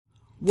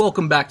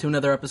Welcome back to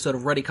another episode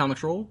of Ready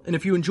Comics Roll, and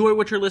if you enjoy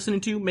what you're listening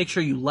to, make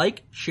sure you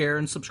like, share,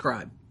 and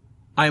subscribe.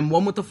 I am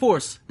one with the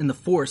Force, and the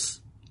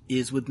Force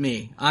is with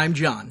me. I'm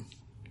John.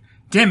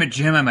 Damn it,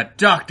 Jim, I'm a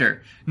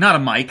doctor, not a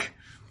Mike.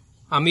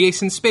 I'm the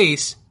Ace in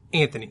Space,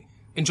 Anthony.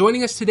 And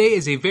joining us today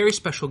is a very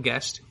special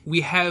guest.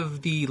 We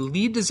have the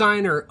lead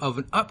designer of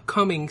an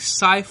upcoming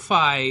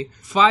sci-fi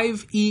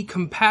 5e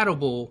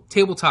compatible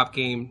tabletop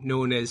game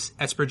known as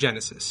Esper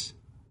Genesis.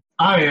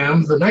 I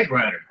am the Knight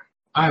Rider.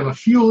 I am a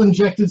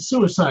fuel-injected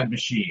suicide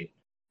machine.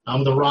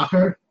 I'm the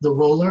rocker, the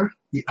roller,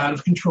 the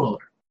out-of-controller.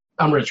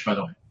 I'm Rich, by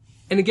the way.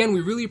 And again,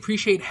 we really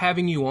appreciate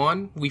having you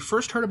on. We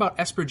first heard about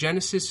Esper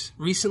Genesis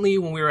recently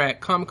when we were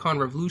at Comic-Con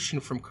Revolution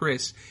from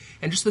Chris.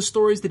 And just the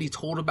stories that he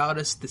told about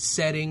us, the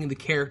setting, the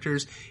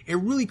characters, it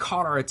really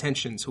caught our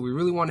attention. So we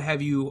really want to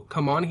have you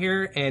come on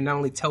here and not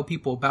only tell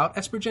people about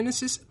Esper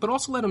Genesis, but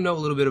also let them know a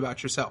little bit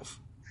about yourself.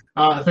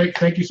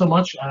 Thank you so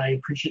much. I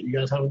appreciate you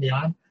guys having me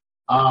on.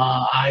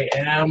 I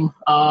am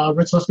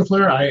Rich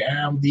Lescafleur. I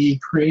am the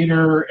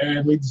creator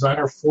and lead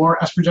designer for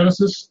Esper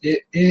Genesis.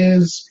 It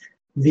is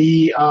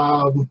the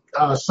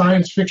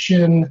science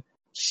fiction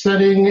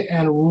setting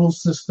and rule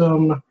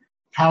system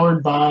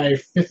powered by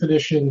 5th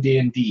edition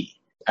D&D.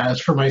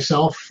 As for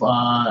myself,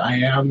 I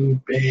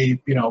am a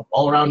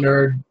all-around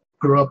nerd.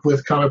 Grew up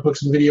with comic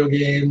books and video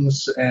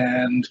games,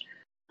 and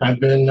I've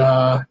been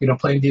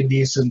playing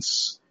D&D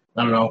since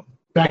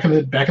back in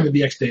the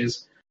DX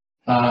days.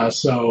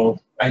 So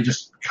I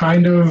just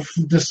kind of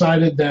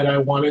decided that I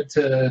wanted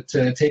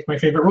to take my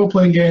favorite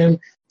role-playing game,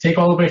 take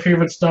all of my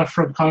favorite stuff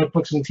from comic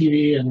books and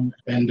TV and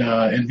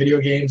video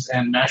games,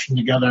 and mash them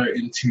together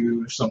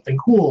into something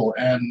cool,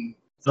 and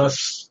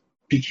thus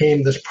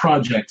became this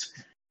project,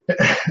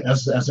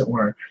 as it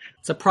were.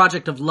 It's a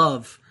project of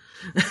love.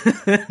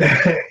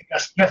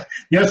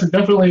 Yes, it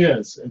definitely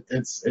is.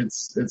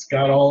 It's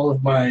got all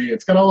of my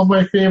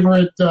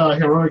favorite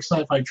heroic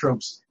sci-fi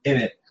tropes in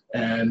it.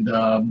 And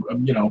a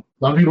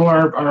lot of people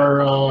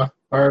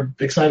are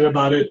excited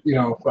about it.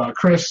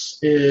 Chris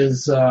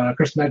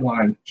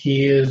Megline.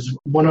 He is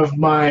one of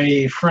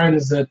my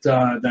friends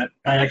that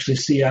I actually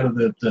see out of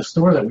the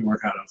store that we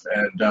work out of,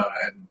 and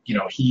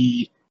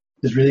he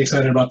is really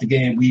excited about the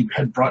game. We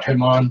had brought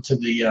him on to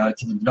the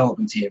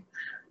development team,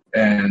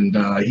 and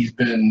he's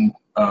been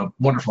a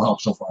wonderful help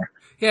so far.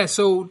 Yeah,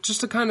 so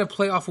just to kind of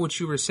play off what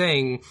you were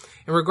saying,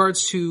 in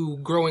regards to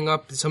growing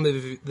up, some of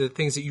the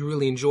things that you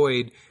really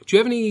enjoyed, do you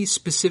have any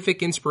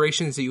specific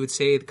inspirations that you would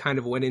say kind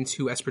of went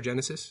into Esper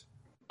Genesis?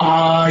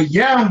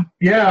 Yeah.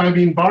 I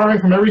mean, borrowing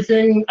from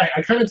everything,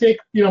 I kind of take,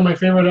 my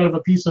favorite out of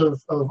a piece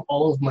of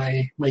all of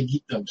my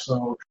geekdom.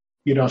 So,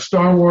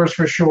 Star Wars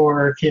for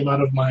sure came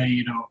out of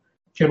my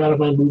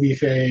movie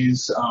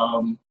phase.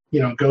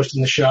 Ghost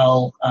in the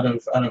Shell out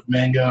of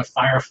manga,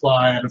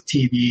 Firefly out of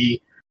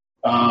TV.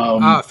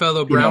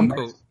 Fellow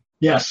Browncoat.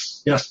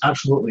 Yes,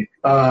 absolutely.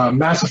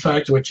 Mass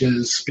Effect, which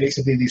is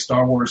basically the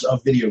Star Wars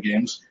of video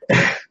games,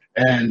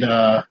 and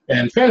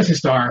Phantasy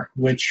Star,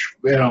 which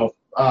I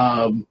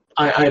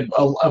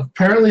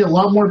apparently a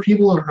lot more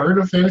people have heard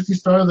of Phantasy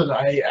Star than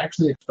I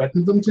actually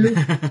expected them to.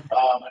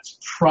 It's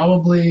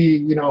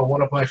probably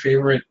one of my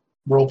favorite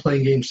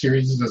role-playing game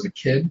series as a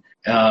kid.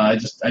 I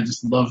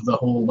just love the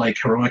whole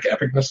heroic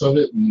epicness of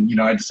it,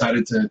 and I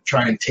decided to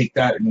try and take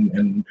that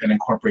and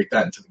incorporate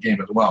that into the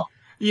game as well.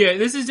 Yeah,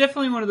 this is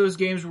definitely one of those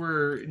games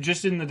where,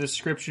 just in the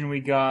description we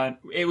got,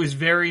 it was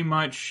very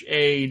much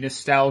a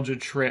nostalgia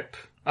trip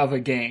of a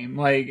game,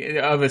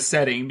 of a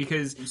setting,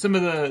 because some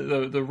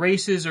of the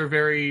races are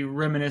very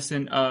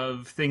reminiscent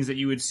of things that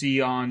you would see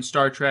on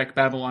Star Trek,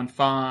 Babylon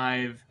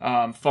 5,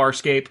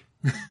 Farscape.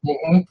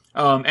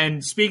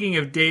 And speaking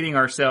of dating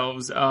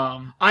ourselves,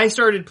 I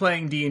started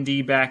playing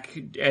D&D back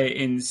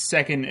in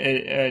second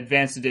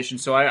advanced edition,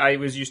 so I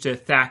was used to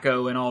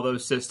THAC0 and all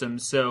those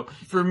systems. So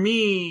for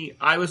me,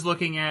 I was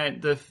looking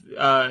at the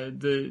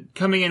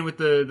coming in with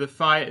the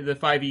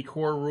 5e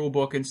core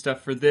rulebook and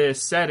stuff for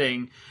this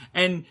setting,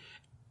 and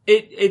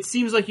it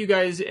seems like you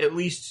guys at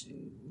least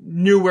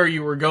knew where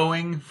you were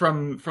going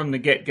from the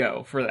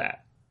get-go for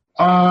that.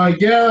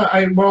 Yeah,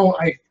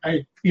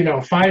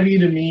 5e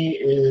to me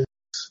is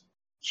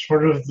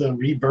sort of the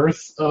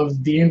rebirth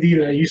of D&D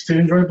that I used to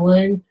enjoy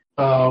playing.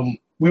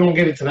 We won't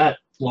get into that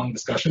long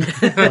discussion,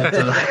 but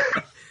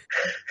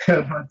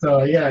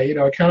yeah,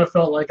 it kind of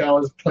felt like I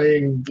was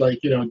playing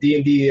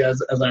D&D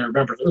as I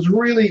remember. It was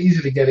really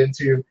easy to get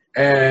into,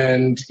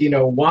 and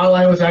while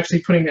I was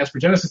actually putting Esper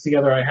Genesis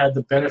together, I had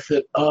the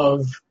benefit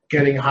of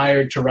getting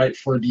hired to write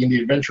for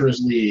D&D Adventurers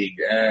League,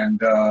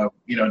 and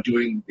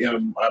doing.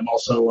 I'm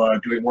also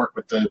doing work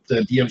with the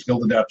DM's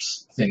Guild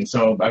Adepts thing.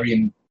 So I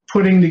mean,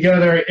 putting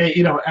together,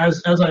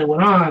 as I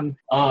went on,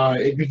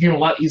 it became a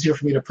lot easier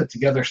for me to put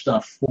together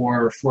stuff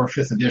for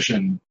 5th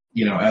edition,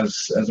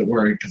 as it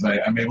were, because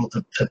I'm able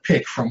to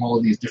pick from all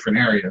of these different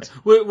areas.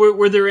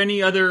 Were there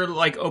any other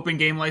open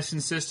game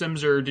license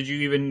systems, or did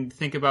you even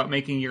think about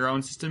making your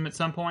own system at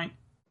some point?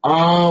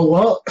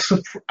 Well,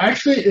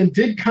 actually, it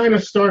did kind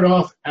of start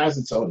off as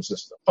its own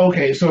system.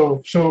 Okay,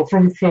 so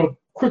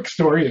quick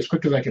story, as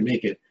quick as I can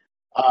make it.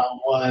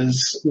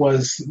 was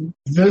a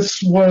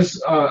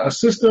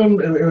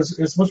system.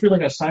 It's supposed to be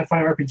like a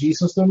sci-fi RPG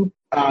system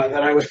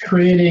that I was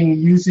creating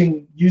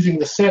using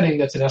the setting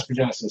that's in Esper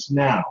Genesis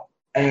now.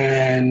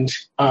 And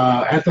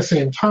at the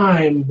same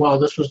time, while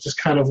this was just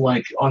kind of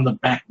like on the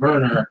back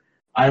burner,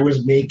 I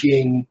was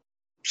making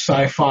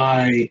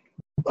sci-fi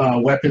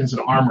weapons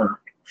and armor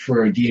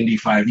for D&D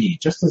 5e,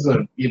 just as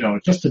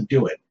just to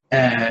do it.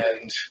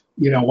 And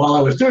while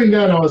I was doing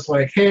that, I was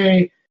like,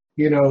 hey,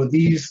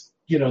 these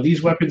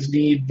weapons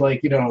need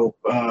background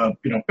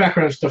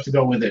stuff to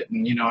go with it,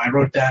 and I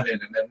wrote that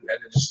in, and I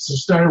just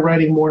started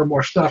writing more and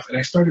more stuff, and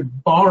I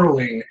started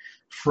borrowing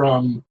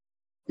from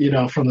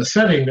the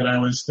setting that I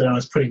was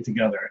putting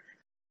together,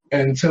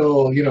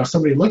 until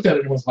somebody looked at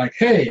it and was like,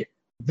 hey,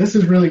 this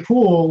is really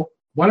cool.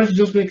 Why don't you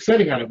just make a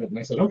setting out of it? And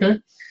I said, okay.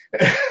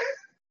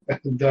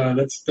 And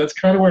that's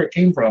kind of where it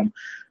came from.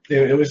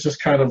 It was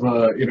just kind of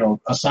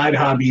a side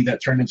hobby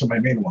that turned into my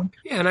main one.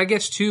 Yeah, and I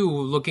guess too,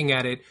 looking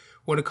at it,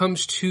 when it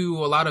comes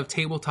to a lot of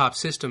tabletop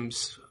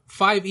systems,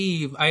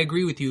 5e, I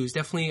agree with you, is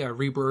definitely a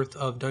rebirth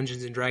of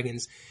Dungeons and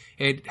Dragons.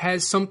 It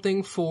has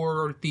something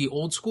for the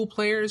old school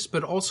players,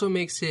 but also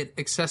makes it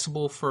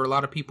accessible for a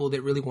lot of people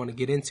that really want to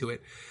get into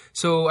it.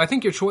 So I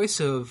think your choice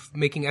of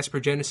making Esper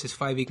Genesis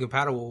 5e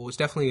compatible was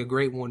definitely a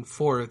great one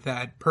for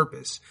that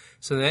purpose.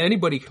 So that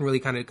anybody can really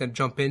kind of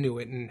jump into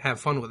it and have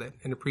fun with it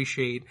and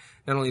appreciate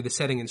not only the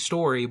setting and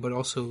story, but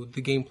also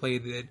the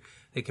gameplay that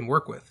they can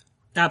work with.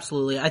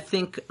 Absolutely. I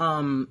think,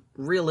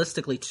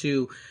 realistically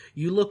too,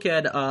 you look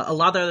at, a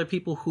lot of the other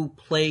people who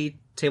play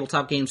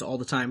tabletop games all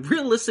the time.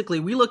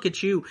 Realistically, we look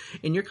at you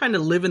and you're kind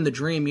of living the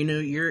dream.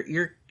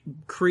 You're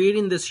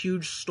creating this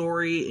huge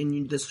story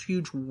and this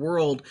huge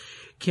world,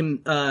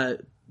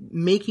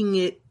 making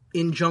it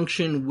in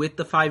junction with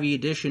the 5e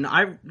edition.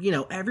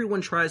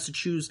 Everyone tries to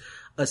choose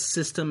a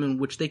system in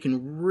which they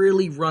can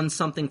really run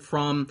something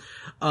from.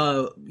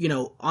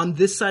 On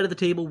this side of the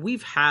table,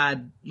 we've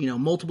had,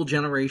 multiple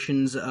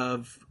generations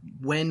of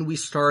when we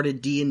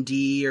started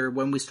D&D or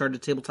when we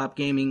started tabletop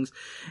gamings.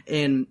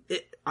 And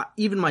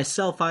even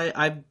myself,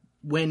 I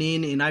went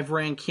in and I've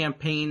ran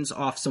campaigns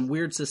off some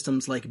weird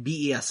systems like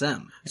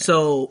BESM.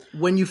 So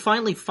when you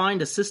finally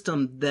find a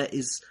system that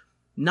is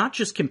not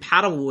just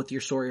compatible with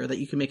your story or that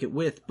you can make it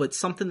with, but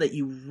something that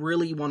you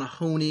really want to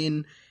hone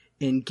in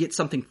and get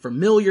something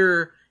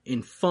familiar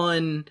and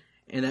fun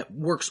and that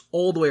works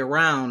all the way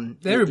around.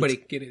 Everybody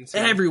can get into it.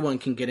 Everyone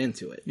can get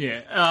into it.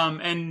 Yeah.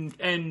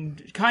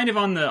 And kind of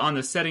on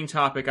the setting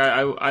topic,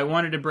 I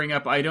wanted to bring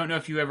up, I don't know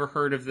if you ever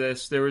heard of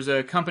this. There was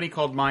a company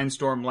called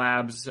Mindstorm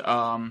Labs.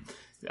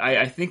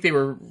 I think they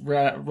were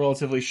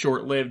relatively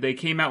short-lived. They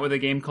came out with a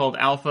game called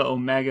Alpha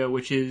Omega,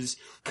 which is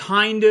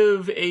kind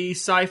of a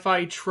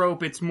sci-fi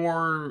trope. It's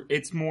more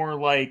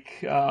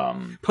like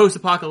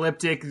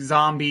post-apocalyptic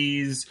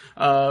zombies,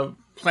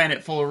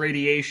 planet full of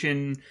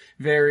radiation.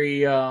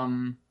 Very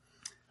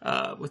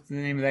what's the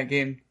name of that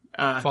game?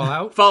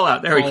 Fallout.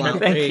 Fallout. There we go.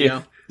 Thank you.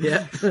 Go.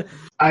 Yeah.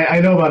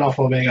 I know about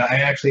Alpha Omega. I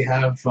actually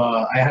have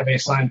a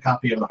signed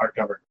copy of the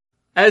hardcover.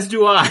 As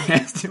do I.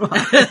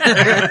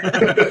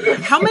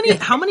 How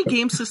many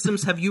game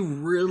systems have you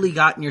really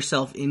gotten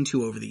yourself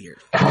into over the years?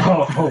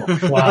 Oh,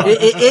 wow.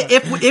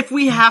 If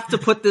we have to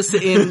put this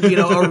in,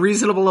 a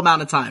reasonable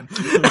amount of time.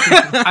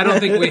 I don't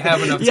think we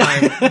have enough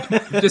time.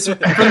 Just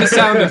from the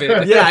sound of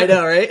it. Yeah, I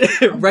know, right?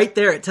 Right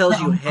there, it tells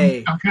you,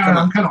 hey.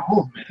 I'm kind of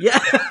old, man. Yeah.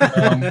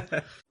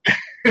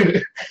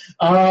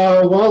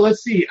 Well,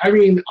 let's see. I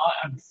mean,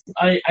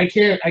 I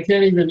can't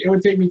even. It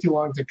would take me too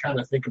long to kind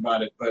of think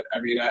about it. But I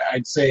mean,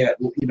 I'd say at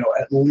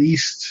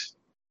least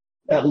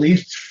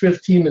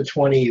 15 to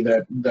 20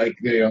 that I've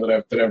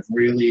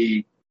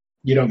really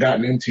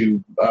gotten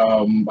into.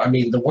 I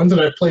mean, the ones that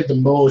I've played the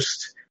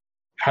most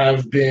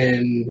have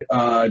been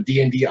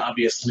D&D,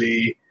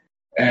 obviously,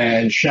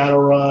 and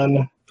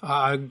Shadowrun.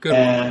 Good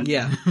and, one.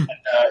 Yeah. And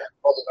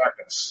World of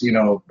Darkness.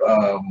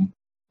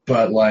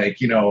 But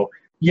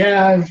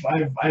yeah,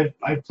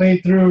 I've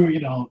played through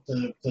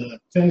the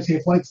Fantasy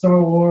Flight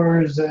Star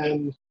Wars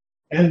and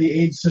the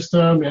Age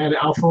system and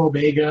Alpha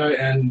Omega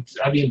and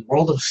I mean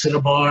World of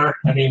Cinnabar.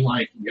 I mean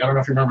I don't know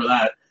if you remember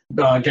that.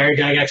 Gary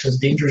Gygax's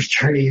Dangerous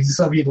Journeys.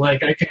 I mean I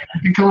can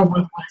come up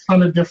with a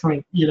ton of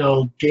different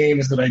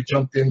games that I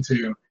jumped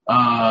into.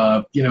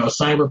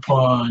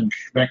 Cyberpunk,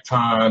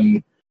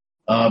 Vecton,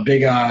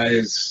 Big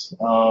Eyes.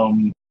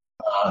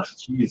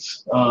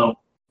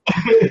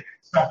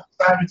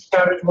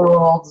 Savage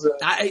Worlds.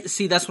 I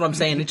see. That's what I'm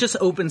saying. It just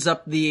opens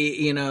up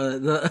the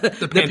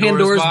the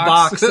Pandora's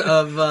box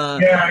of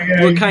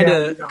what kind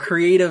of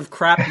creative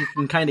crap you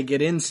can kind of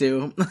get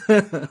into.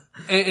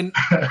 And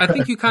I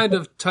think you kind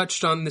of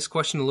touched on this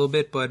question a little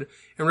bit, but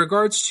in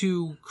regards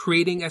to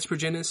creating Esper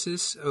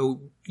Genesis,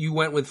 you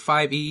went with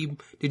 5e.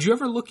 Did you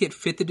ever look at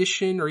 5th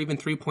edition or even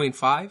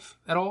 3.5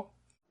 at all?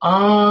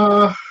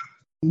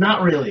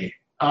 Not really.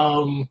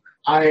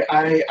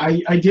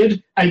 I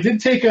did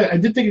take a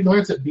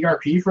glance at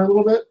BRP for a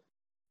little bit,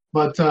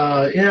 but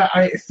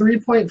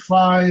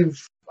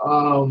 3.5.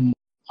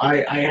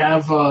 I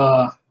have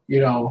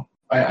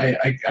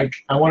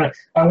I want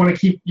to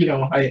keep,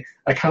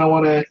 I kind of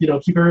want to,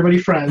 keep everybody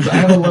friends. I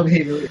have a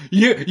love-hate.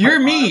 You're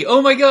me.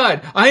 Oh my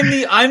god.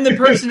 I'm the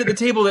person at the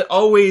table that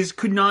always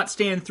could not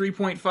stand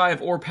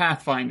 3.5 or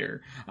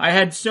Pathfinder. I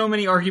had so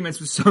many arguments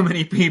with so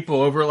many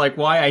people over like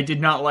why I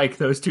did not like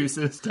those two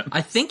systems.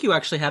 I think you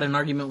actually had an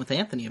argument with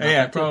Anthony about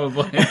yeah, that too.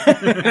 probably.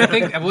 I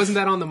think, wasn't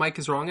that on the Mike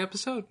is Wrong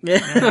episode? Yeah.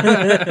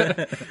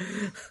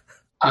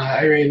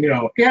 I mean,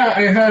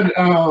 I had,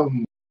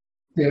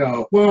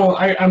 well,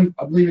 I'm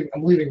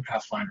leaving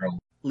Pathfinder.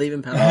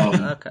 Leaving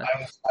Pathfinder. Okay.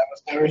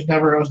 I was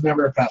never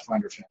a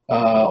Pathfinder fan.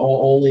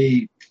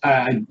 Only,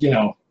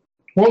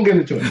 won't get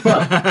into it,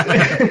 but,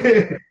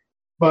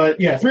 but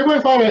yeah,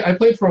 3.5 I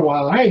played for a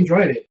while. I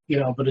enjoyed it,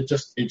 but it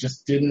just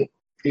didn't,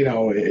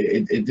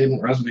 it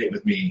didn't resonate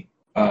with me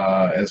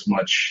as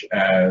much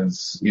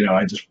as,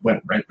 I just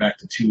went right back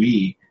to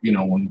 2E,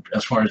 when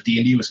as far as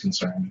D&D was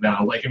concerned. Now,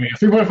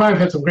 3.5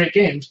 had some great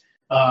games.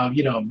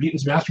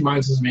 Mutants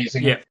Masterminds is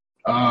amazing. Yeah.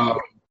 I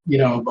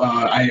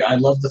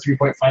love the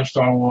 3.5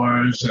 Star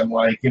Wars and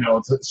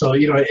so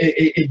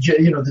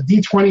the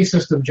D20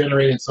 system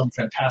generated some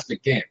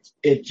fantastic games.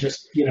 It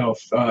just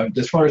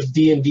as far as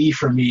D&D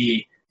for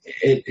me,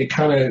 it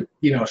kind of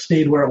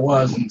stayed where it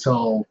was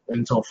until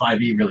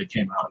 5e really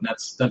came out, and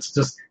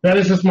that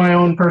is just my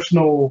own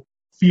personal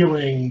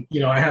feeling.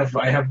 I have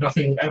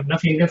nothing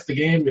against the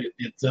game.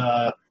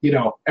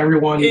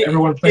 Everyone plays it.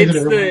 Everyone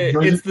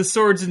enjoys it's it. the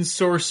swords and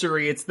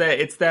sorcery. It's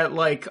that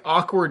like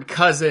awkward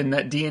cousin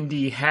that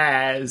D&D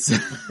has.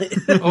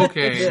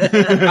 Okay.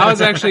 I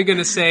was actually going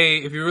to say,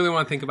 if you really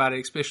want to think about it,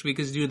 especially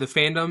because due to the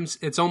fandoms,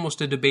 it's almost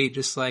a debate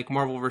just like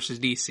Marvel versus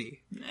DC.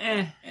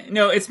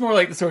 No, it's more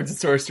like the swords and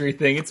sorcery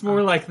thing. It's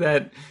more like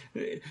that,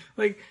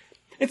 like,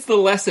 it's the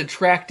less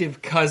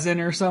attractive cousin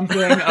or something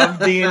of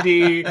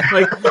D&D.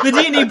 Like, the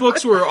D&D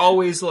books were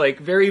always, like,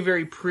 very,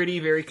 very pretty,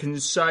 very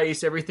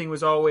concise. Everything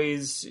was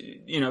always,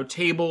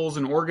 tables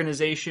and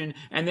organization.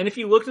 And then if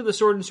you looked at the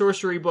Sword and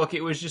Sorcery book, it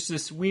was just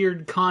this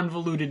weird,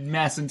 convoluted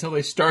mess until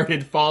they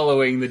started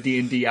following the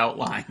D&D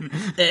outline.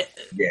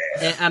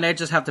 And I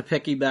just have to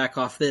piggyback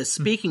off this.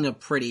 Speaking of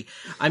pretty,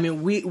 I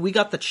mean, we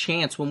got the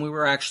chance when we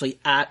were actually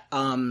at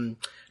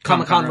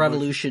Comic-Con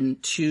Revolution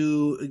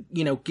to,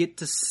 get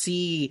to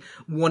see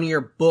one of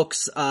your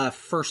books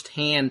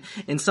firsthand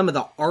and some of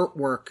the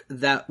artwork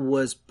that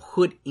was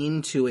put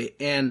into it.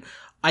 And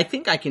I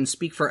think I can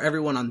speak for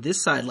everyone on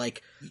this side.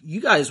 Like,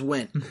 you guys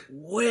went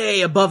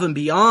way above and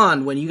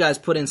beyond when you guys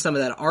put in some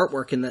of that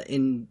artwork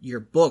in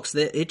your books.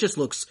 It just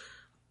looks,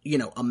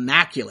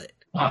 immaculate.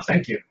 Oh,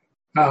 thank you.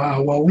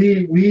 Well,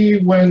 we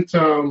went,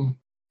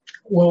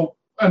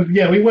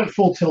 we went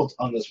full tilt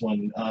on this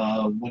one.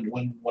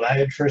 When I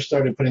had first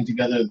started putting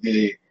together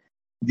the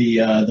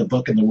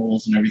book and the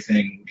rules and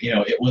everything,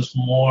 it was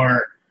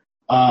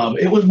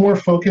more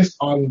focused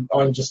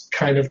on just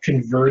kind of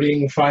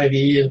converting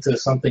 5e into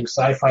something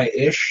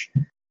sci-fi-ish.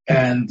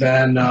 And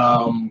then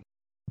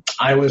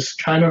I was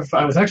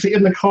actually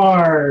in the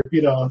car,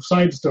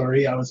 side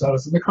story. I was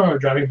in the car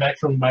driving back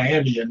from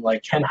Miami, and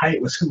Ken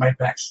Hite was in my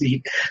back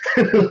seat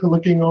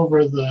looking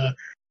over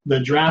the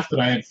draft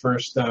that I had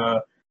first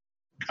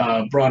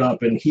brought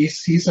up, and he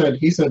said,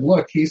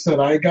 look,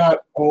 I got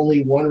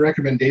only one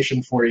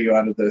recommendation for you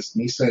out of this,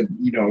 and he said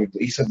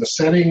the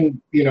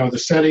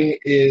setting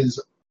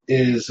is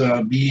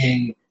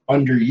being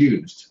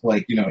underused.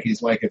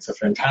 He's like, it's a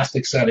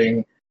fantastic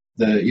setting.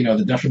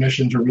 The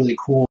definitions are really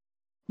cool.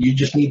 You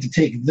just need to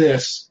take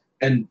this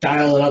and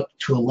dial it up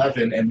to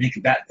 11 and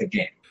make that the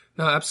game.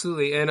 No,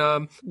 absolutely.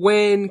 And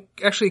when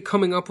actually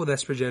coming up with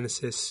Esper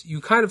Genesis, you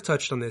kind of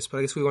touched on this, but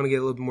I guess we want to get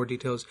a little bit more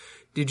details.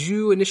 Did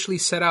you initially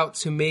set out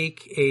to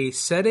make a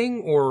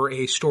setting or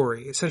a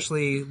story?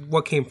 Essentially,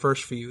 what came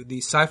first for you, the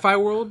sci-fi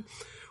world,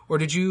 or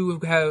did you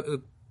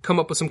come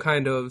up with some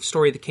kind of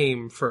story that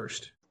came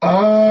first?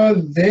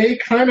 They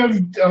kind of,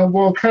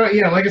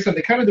 like I said,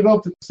 they kind of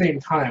developed at the same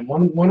time.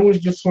 One was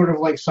just sort of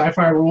like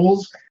sci-fi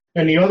rules,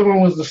 and the other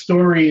one was the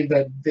story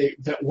that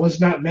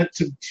was not meant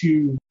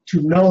to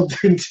meld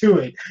into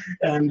it,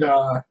 and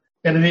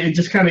it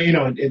just kind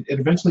of, it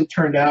eventually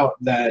turned out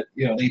that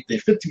they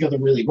fit together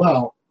really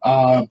well.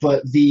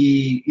 But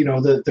the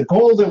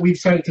goal that we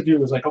decided to do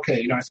was like,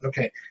 okay, I said,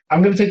 okay,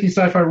 I'm going to take these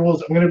sci-fi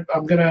rules,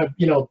 I'm gonna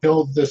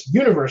build this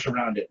universe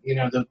around it.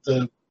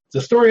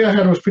 The story I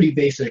had was pretty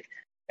basic,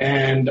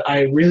 and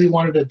I really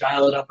wanted to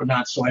dial it up a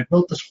notch, so I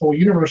built this whole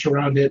universe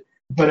around it.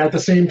 But at the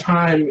same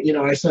time,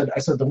 I said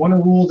the one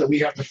rule that we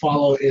have to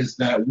follow is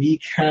that we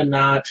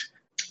cannot,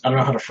 I don't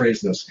know how to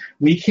phrase this,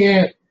 we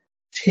can't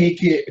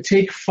take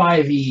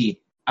 5e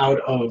out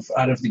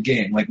of the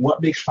game. Like,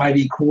 what makes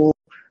 5e cool,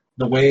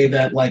 the way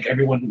that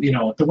everyone,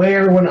 the way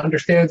everyone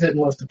understands it and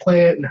wants to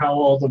play it, and how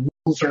all the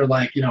rules are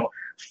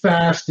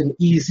fast and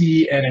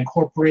easy and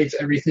incorporates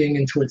everything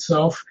into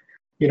itself.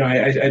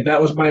 That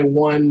was my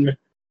one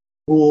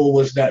rule,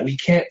 was that we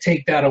can't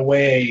take that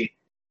away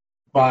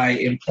by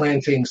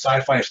implanting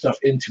sci-fi stuff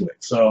into it.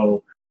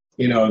 So,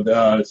 we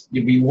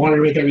wanted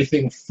to make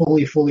everything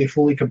fully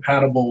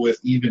compatible with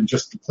even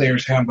just the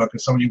player's handbook.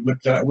 If somebody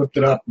whipped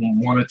it up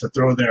and wanted to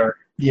throw their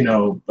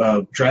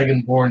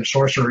dragonborn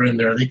sorcerer in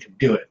there, they could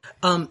do it.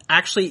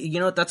 Actually,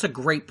 that's a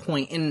great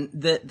point, and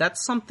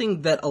that's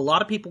something that a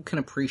lot of people can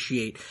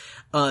appreciate.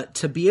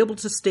 To be able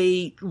to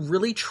stay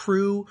really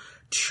true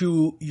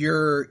to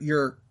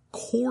your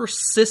core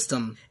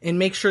system and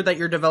make sure that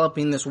you're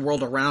developing this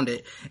world around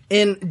it.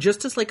 And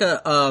just as like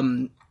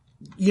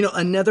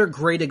another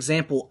great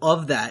example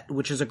of that,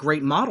 which is a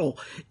great model,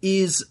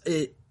 is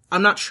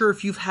I'm not sure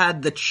if you've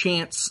had the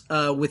chance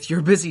with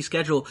your busy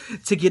schedule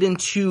to get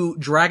into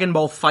Dragon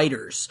Ball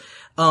FighterZ.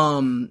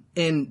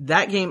 And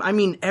that game, I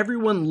mean,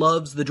 everyone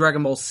loves the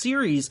Dragon Ball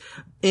series,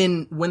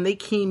 and when they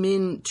came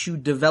into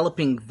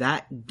developing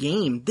that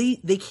game,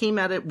 they came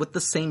at it with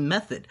the same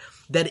method,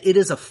 that it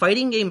is a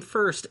fighting game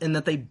first, and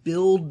that they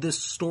build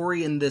this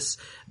story and this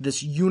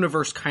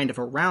universe kind of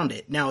around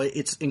it. Now,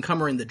 it's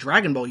encumbering the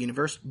Dragon Ball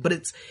universe, but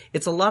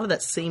it's a lot of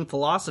that same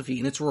philosophy,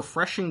 and it's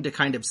refreshing to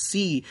kind of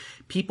see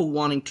people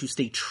wanting to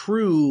stay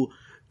true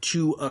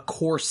to a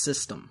core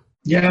system.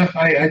 Yeah,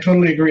 I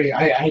totally agree.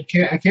 I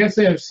can't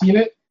say I've seen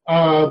it,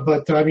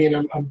 but I mean,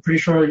 I'm pretty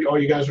sure all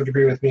you guys would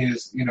agree with me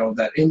is,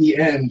 that in the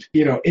end,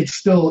 it's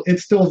still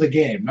the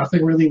game.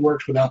 Nothing really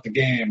works without the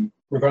game,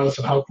 regardless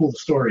of how cool the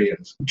story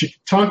is.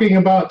 Talking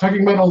about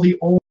all the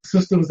old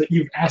systems that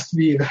you've asked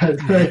me that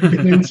I've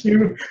been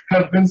into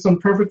have been some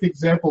perfect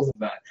examples of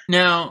that.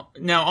 Now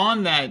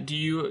on that, do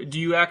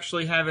you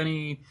actually have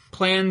any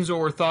plans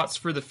or thoughts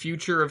for the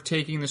future of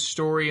taking the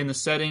story and the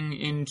setting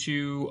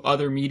into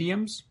other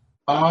mediums?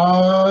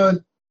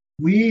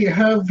 We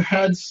have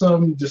had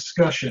some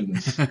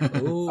discussions.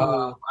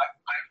 I'm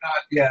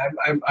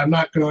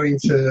not going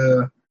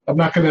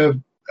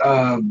to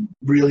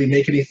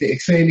really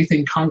say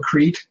anything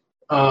concrete.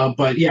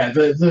 But yeah,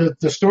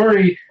 the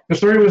story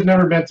was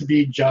never meant to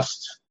be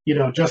just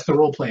the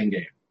role playing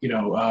game.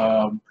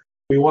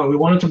 We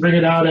wanted to bring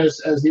it out as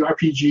the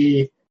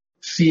RPG,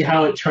 see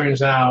how it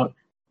turns out,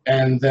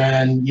 and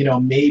then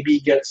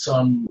maybe get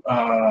some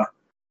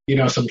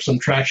some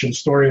traction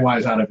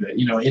story-wise out of it.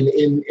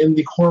 In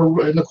the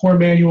core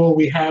manual,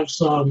 we have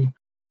some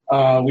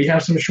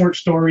short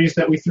stories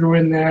that we threw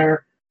in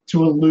there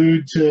to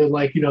allude to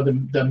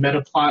the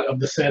meta plot of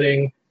the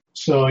setting.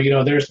 So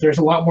there's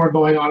a lot more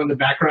going on in the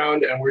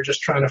background, and we're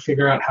just trying to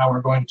figure out how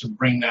we're going to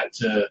bring that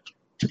to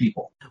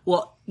people.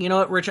 Well, you know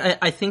what, Rich?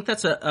 I think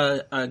that's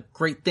a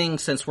great thing,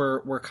 since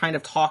we're kind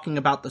of talking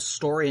about the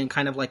story and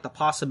kind of like the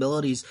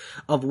possibilities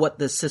of what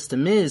this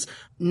system is.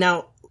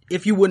 Now,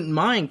 if you wouldn't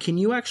mind, can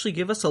you actually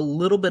give us a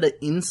little bit of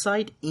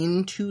insight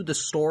into the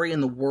story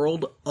and the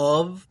world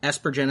of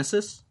Esper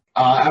Genesis?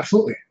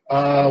 Absolutely.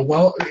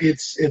 Well,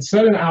 it's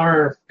set in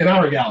our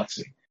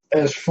galaxy.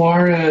 As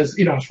far as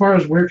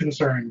we're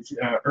concerned,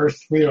 Earth,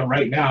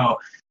 right now,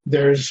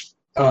 there's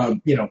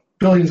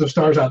billions of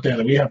stars out there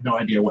that we have no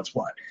idea what's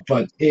what.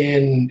 But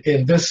in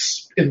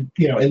this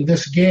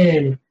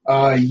game,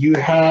 you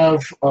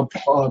have a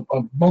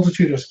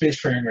multitude of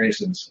spacefaring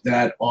races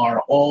that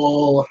are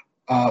all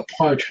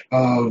part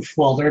of.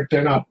 Well, they're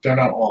not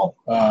all,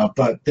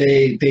 but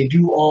they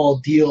do all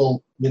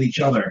deal with each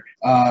other.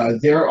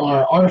 There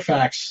are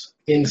artifacts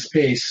in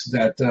space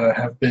that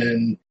have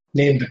been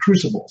named the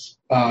Crucibles.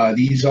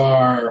 These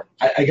are,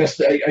 I guess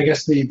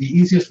the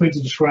easiest way to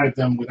describe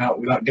them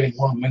without getting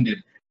long-winded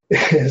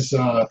is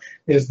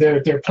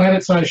they're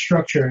planet-sized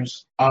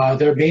structures.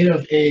 They're made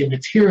of a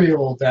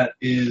material that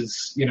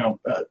is,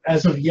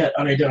 as of yet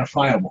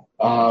unidentifiable.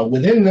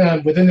 Within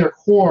their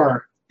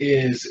core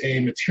is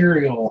a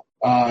material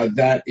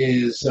that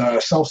is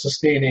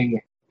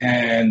self-sustaining,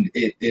 and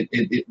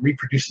it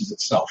reproduces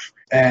itself.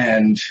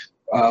 And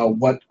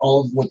what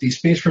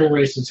these spacefaring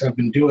races have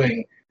been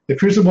doing, the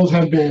Crucibles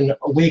have been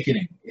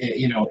awakening,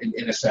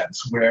 in a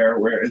sense,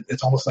 where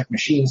it's almost like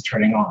machines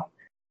turning on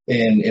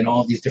in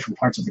all these different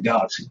parts of the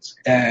galaxies.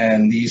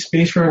 And these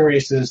spacefaring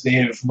races, they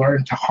have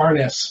learned to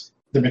harness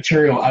the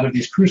material out of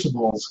these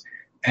Crucibles,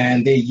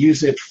 and they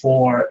use it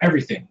for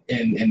everything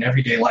in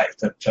everyday life,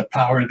 to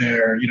power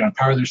their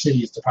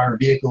cities, to power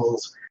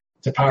vehicles,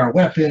 to power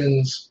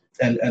weapons,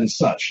 and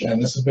such.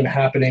 And this has been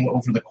happening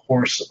over the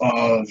course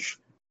of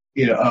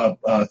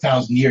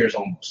 1,000 years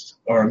almost,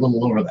 or a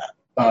little over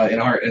that, in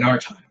our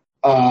time.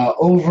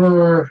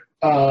 Over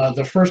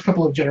the first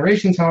couple of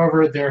generations,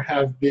 however, there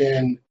have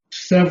been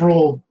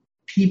several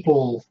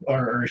people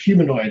or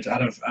humanoids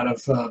out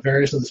of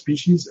various other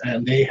species,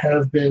 and they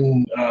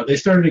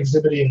started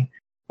exhibiting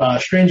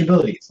strange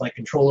abilities like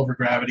control over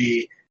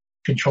gravity,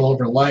 control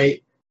over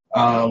light.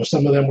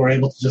 Some of them were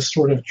able to just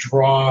sort of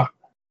draw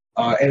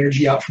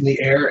energy out from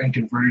the air and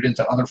convert it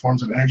into other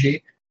forms of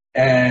energy.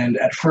 And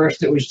at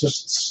first it was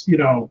just,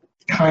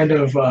 kind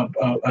of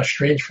a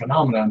strange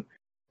phenomenon.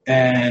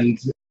 And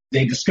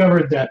they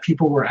discovered that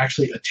people were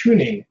actually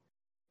attuning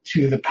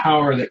to the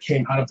power that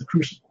came out of the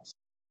Crucibles.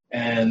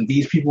 And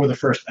these people were the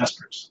first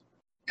Espers.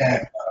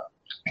 And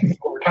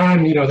over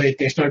time,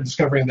 they started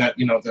discovering that,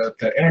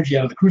 the energy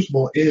out of the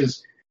Crucible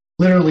is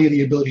literally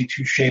the ability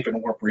to shape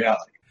and warp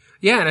reality.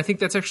 Yeah, and I think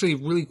that's actually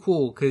really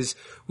cool, because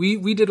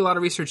we did a lot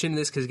of research into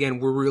this, because again,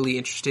 we're really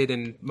interested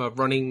in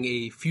running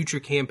a future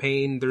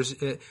campaign. There's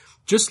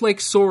just like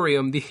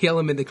Sorium, the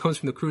element that comes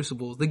from the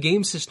Crucibles, the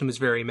game system is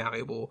very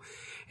malleable.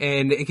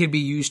 And it could be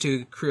used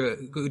to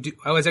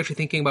I was actually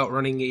thinking about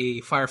running a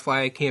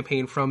Firefly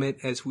campaign from it,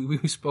 as we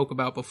spoke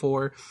about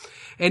before.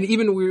 And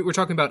even we're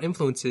talking about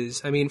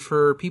influences. I mean,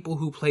 for people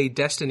who play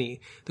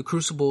Destiny, the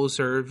Crucibles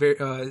are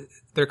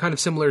they're kind of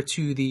similar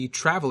to the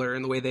Traveler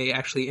in the way they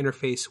actually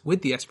interface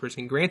with the Espers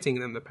and granting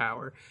them the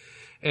power.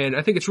 And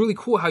I think it's really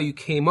cool how you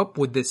came up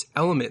with this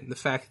element, the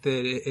fact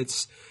that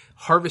it's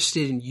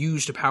harvested and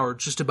used to power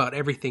just about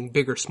everything,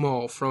 big or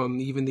small,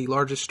 from even the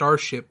largest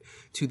starship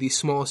to the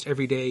smallest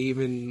everyday,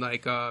 even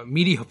like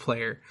media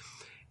player.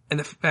 And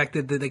the fact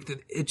that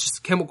it's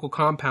just chemical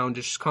compound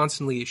just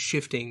constantly is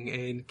shifting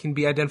and can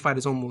be identified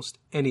as almost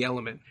any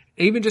element.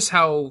 And even just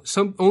how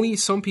only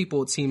some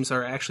people, it seems,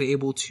 are actually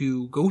able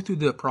to go through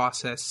the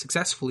process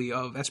successfully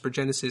of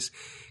Espergenesis,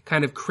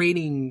 kind of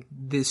creating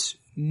this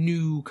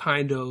new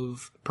kind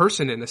of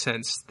person, in a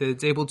sense,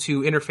 that's able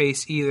to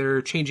interface,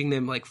 either changing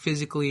them like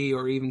physically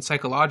or even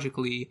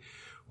psychologically,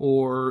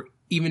 or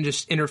even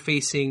just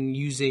interfacing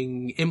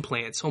using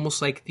implants, almost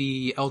like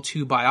the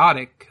L2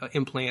 biotic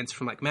implants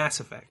from like Mass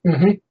Effect.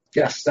 Mm-hmm.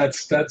 Yes,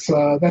 that's.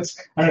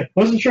 I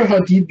wasn't sure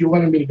how deep you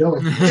wanted me to go.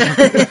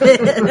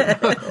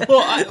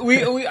 Well,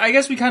 I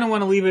guess we kind of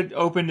want to leave it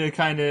open to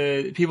kind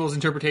of people's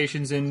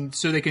interpretations, and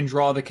so they can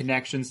draw the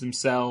connections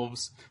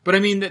themselves. But I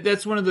mean,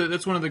 that's one of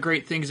the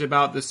great things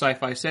about the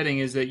sci-fi setting,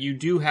 is that you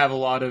do have a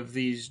lot of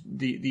these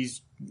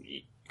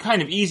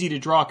kind of easy to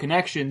draw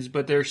connections,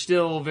 but they're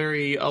still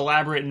very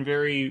elaborate and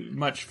very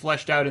much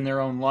fleshed out in their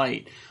own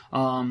light.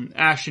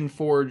 Ashen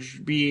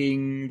Forge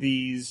being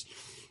these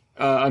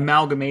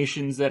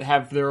amalgamations that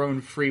have their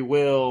own free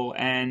will,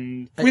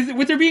 and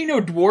with there being no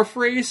dwarf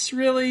race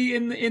really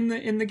in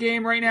the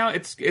game right now,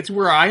 it's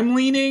where I'm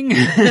leaning.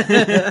 I'm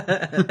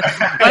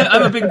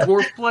a big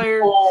dwarf player.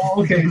 Oh,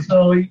 okay,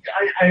 so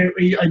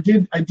I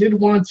did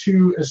want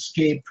to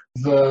escape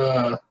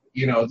the.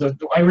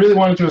 I really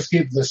wanted to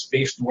escape the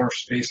space dwarf,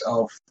 space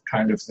elf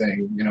kind of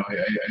thing.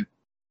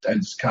 I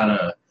just kind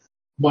of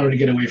wanted to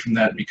get away from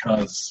that,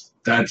 because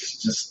that's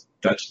just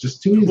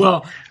too easy.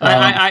 Well,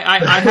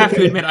 I have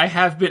to admit, I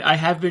have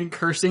been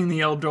cursing the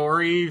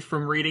Eldori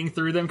from reading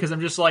through them, because I'm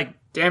just like,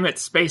 damn it,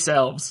 space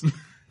elves.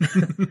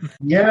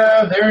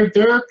 Yeah,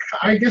 they're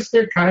I guess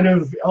they're kind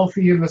of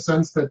elfy in the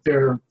sense that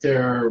they're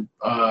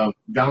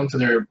bound to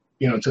their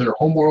to their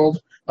homeworld.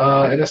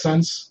 In a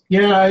sense,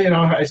 yeah,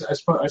 I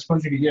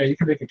suppose you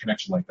can make a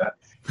connection like that.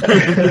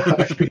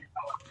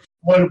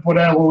 What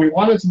we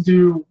wanted to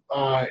do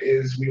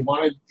is we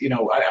wanted,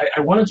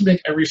 I wanted to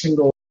make every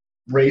single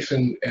race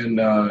and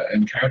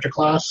character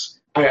class.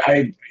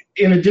 I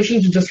in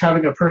addition to just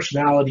having a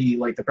personality,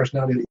 like the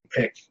personality that you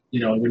pick,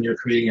 when you're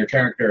creating your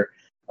character,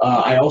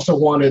 I also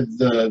wanted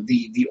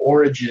the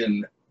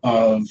origin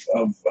of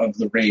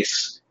the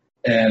race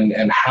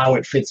and how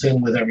it fits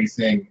in with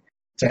everything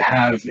to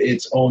have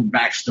its own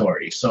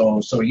backstory.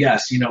 So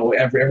yes,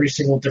 every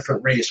single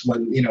different race,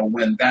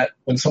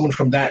 when someone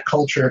from that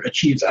culture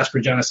achieves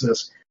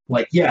Espergenesis,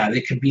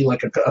 they could be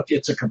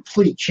it's a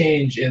complete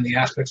change in the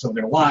aspects of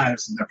their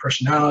lives and their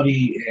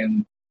personality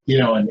and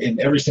in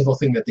every single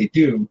thing that they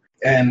do.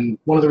 And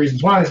one of the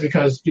reasons why is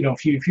because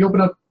if you open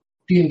up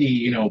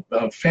D&D,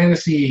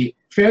 fantasy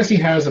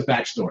has a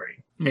backstory.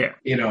 Yeah.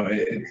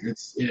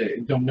 It's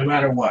no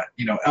matter what.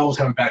 Elves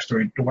have a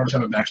backstory, dwarves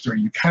have a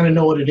backstory. You kind of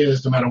know what it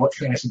is no matter what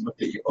fantasy book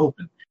that you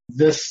open.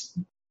 This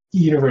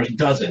universe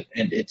doesn't,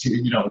 and it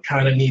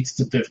kind of needs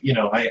to.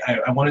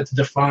 I wanted to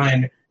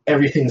define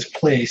everything's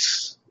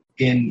place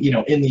in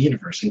the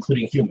universe,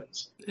 including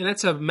humans. And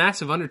that's a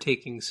massive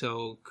undertaking.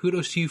 So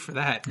kudos to you for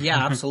that.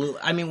 Yeah, absolutely.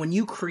 I mean, when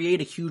you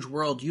create a huge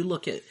world, you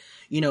look at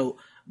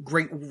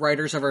great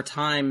writers of our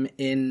time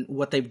in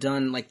what they've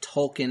done, like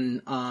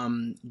Tolkien,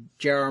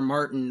 J.R.R.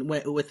 Martin,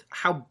 with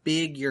how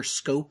big your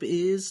scope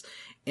is,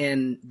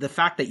 and the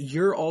fact that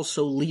you're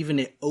also leaving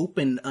it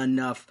open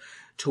enough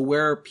to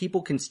where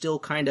people can still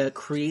kind of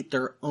create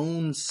their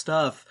own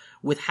stuff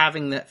with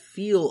having that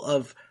feel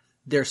of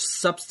their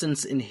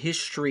substance in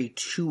history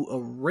to a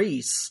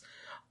race.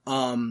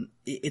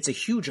 It's a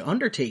huge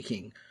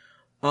undertaking.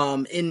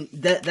 And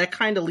that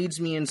kind of leads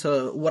me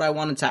into what I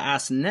wanted to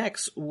ask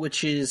next,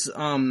 which is,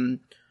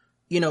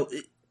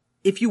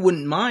 if you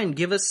wouldn't mind,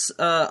 give us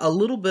a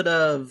little bit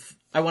of,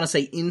 I want to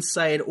say,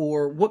 insight,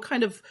 or what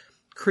kind of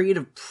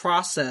creative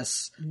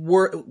process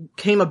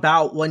came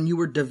about when you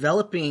were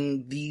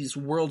developing these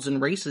worlds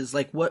and races.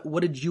 Like,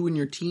 what did you and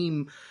your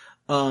team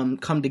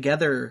come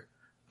together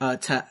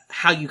to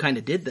how you kind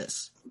of did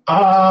this?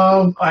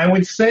 I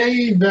would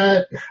say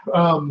that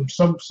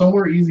some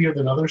were easier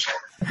than others.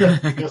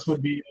 I guess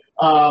would be.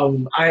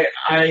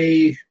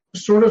 I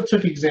sort of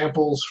took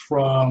examples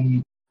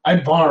from. I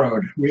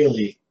borrowed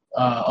really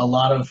a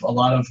lot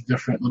of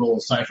different little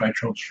sci-fi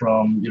tropes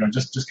from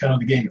just kind of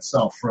the game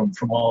itself, from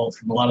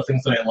a lot of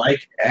things that I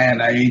like,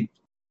 and I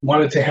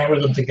wanted to hammer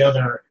them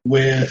together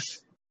with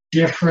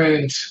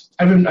different.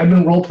 I've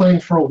been role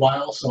playing for a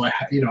while, so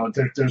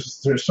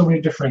there's so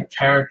many different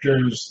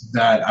characters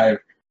that I've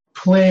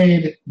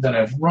played, that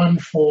I've run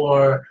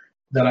for,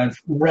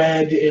 I've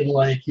read in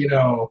like, you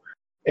know,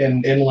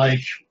 in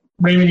like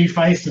Raymond E.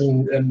 Feist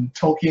and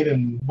Tolkien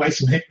and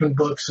Weiss and Hickman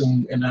books,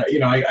 and you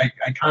know, I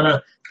kind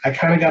of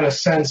got a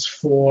sense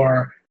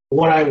for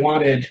what I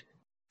wanted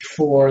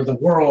for the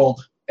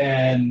world,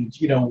 and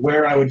you know,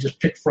 where I would just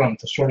pick from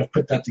to sort of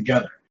put that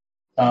together.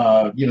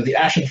 You know, the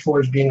Ashen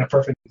Forge being a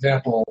perfect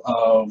example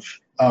of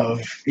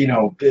you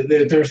know,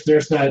 there's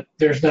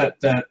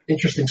that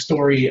interesting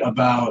story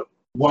about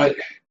what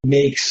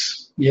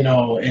makes, you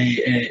know, an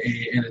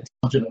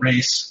intelligent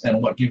race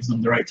and what gives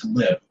them the right to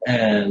live.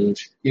 And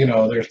you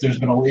know, there's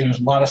a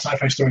lot of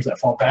sci-fi stories that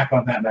fall back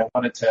on that, and I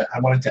wanted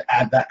to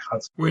add that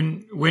concept.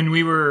 When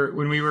we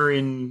were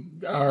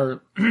in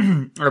our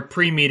our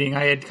pre-meeting,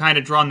 I had kind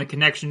of drawn the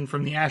connection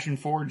from the Ashen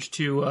Forge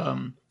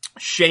to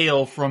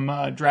Shale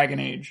from Dragon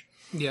Age.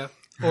 Yeah,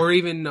 or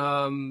even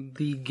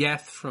the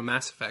Geth from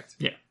Mass Effect.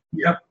 Yeah.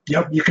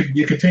 Yep. You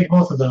could take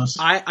both of those.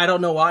 I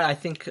don't know why. I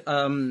think,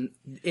 and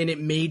it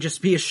may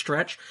just be a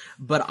stretch,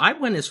 but I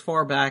went as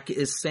far back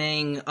as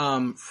saying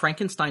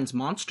Frankenstein's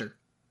monster.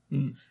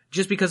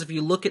 Just because if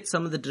you look at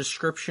some of the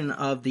description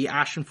of the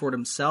Ashenford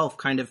himself,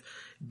 kind of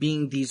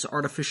being these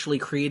artificially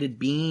created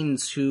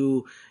beings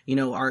who, you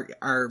know,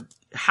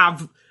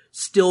 have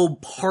still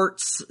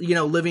parts, you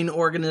know, living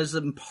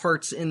organism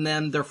parts in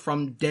them. They're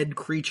from dead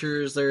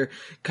creatures. They're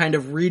kind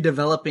of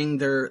redeveloping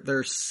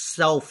their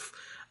self.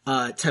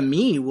 To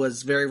me,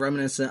 was very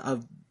reminiscent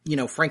of, you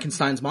know,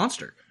 Frankenstein's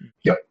monster.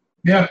 Yep.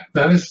 Yeah,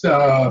 that is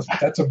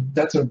that's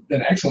an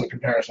excellent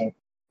comparison.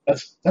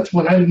 That's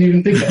what I didn't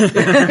even think of.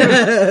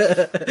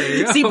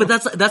 See, but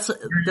that's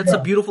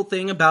a beautiful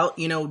thing about,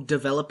 you know,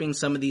 developing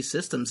some of these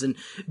systems and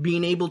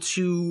being able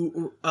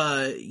to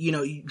you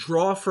know,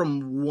 draw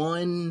from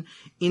one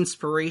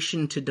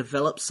inspiration to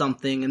develop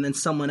something, and then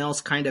someone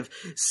else kind of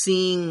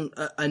seeing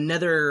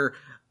another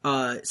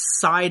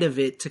side of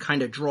it to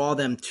kind of draw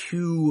them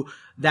to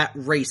that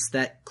race,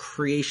 that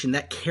creation,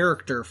 that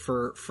character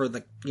for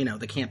the, you know,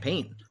 the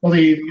campaign. Well,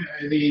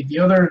 the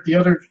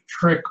other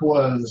trick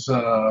was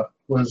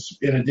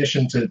in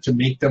addition to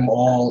make them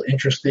all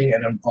interesting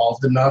and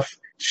involved enough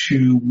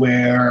to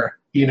where,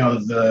 you know,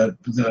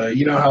 the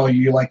you know how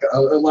you like a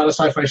lot of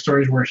sci-fi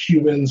stories where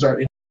humans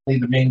are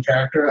the main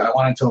character. I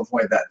wanted to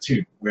avoid that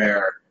too,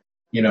 where,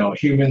 you know,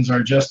 humans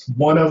are just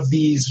one of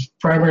these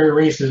primary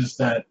races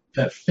that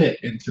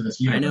fit into this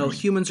universe. I know,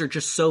 humans are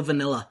just so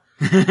vanilla.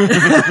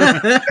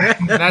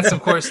 That's,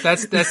 of course,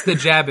 that's the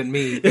jab at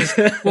me.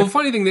 Well,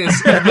 funny thing is,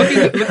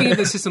 looking at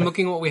the system,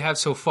 looking at what we have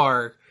so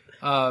far,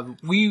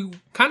 we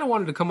kind of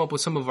wanted to come up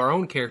with some of our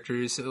own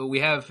characters.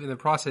 We have in the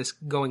process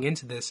going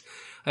into this.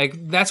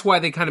 Like, that's why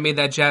they kind of made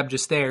that jab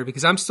just there,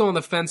 because I'm still on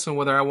the fence on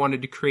whether I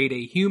wanted to create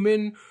a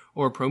human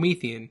or a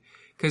Promethean.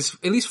 Because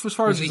at least as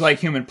far as like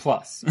Human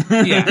Plus.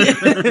 Yeah.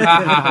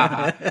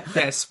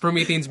 Yes,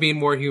 Prometheans being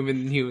more human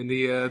than human,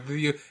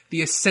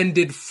 the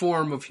ascended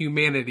form of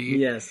humanity.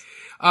 Yes.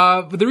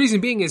 But the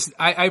reason being is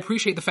I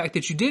appreciate the fact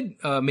that you did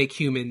make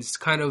humans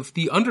kind of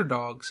the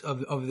underdogs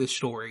of this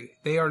story.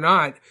 They are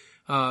not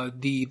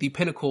the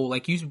pinnacle,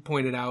 like you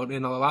pointed out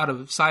in a lot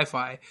of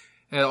sci-fi.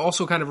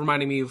 Also kind of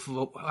reminding me of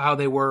how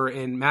they were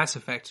in Mass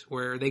Effect,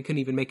 where they couldn't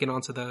even make it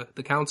onto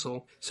the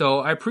council. So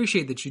I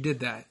appreciate that you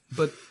did that.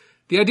 But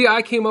the idea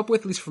I came up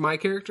with, at least for my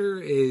character,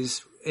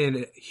 is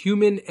a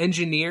human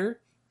engineer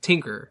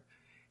tinker.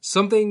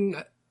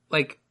 Something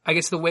like, I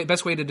guess the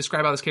best way to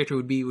describe how this character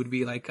would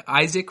be like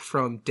Isaac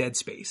from Dead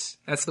Space.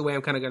 That's the way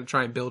I'm kind of going to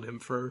try and build him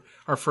for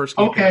our first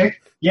game. Okay.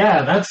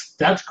 Yeah,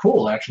 that's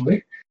cool,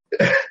 actually.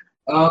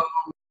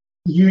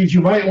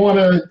 You might want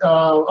to.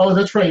 Oh,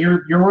 that's right.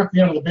 You're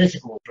working out of the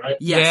basic rules, right?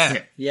 Yes.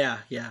 Yeah.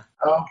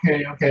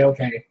 Okay.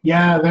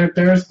 Yeah,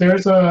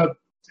 there's a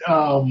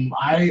a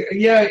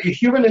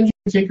human engineer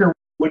tinker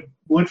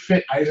would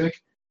fit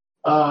Isaac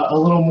a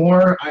little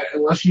more,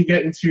 unless you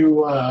get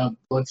into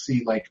let's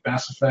see, like Dead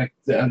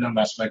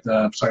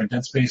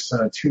Space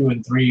 2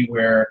 and 3,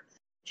 where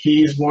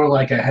he's more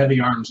like a heavy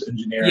arms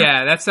engineer.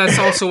 Yeah, that's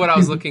also what I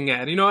was looking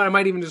at. You know what? I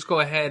might even just go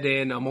ahead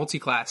and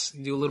multi-class,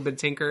 do a little bit of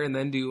tinker, and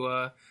then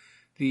do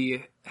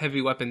the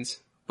heavy weapons.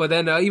 But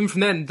then even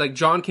from then, like,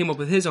 John came up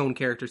with his own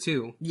character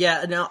too.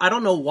 Yeah, now I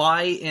don't know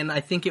why, and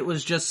I think it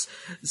was just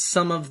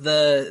some of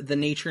the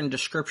nature and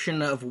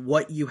description of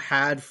what you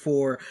had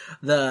for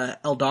the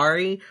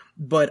Eldari,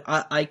 but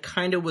I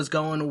kind of was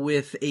going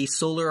with a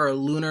solar or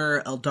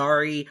lunar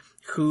Eldari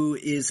who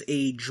is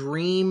a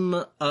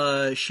dream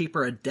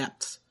shaper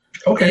adept.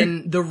 Okay.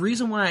 And the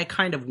reason why I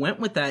kind of went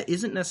with that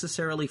isn't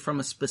necessarily from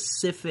a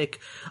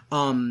specific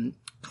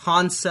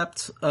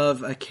concept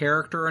of a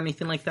character or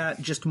anything like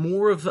that, just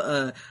more of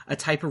a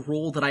type of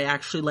role that I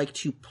actually like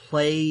to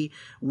play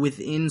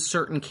within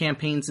certain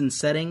campaigns and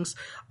settings,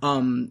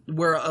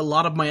 where a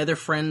lot of my other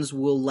friends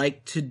will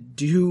like to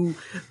do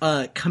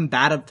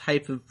combative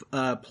type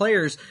of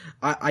players.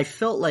 I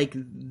felt like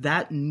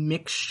that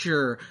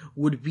mixture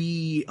would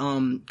be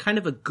kind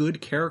of a good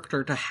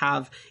character to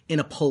have in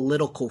a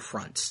political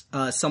front,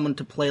 someone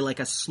to play like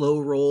a slow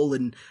roll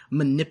and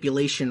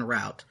manipulation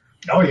route.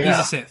 Oh yeah, He's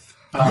a Sith.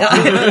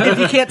 If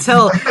you can't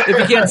tell,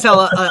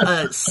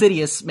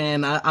 Sidious,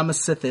 man, I'm a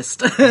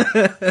Sithist.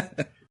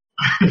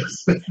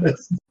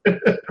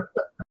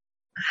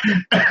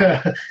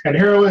 And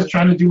here I was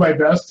trying to do my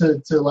best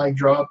to like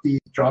drop the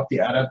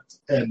adept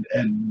and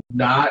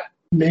not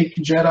make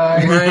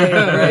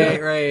Jedi.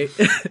 Right.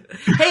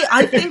 Hey,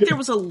 I think there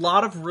was a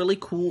lot of really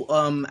cool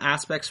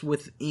aspects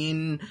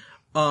within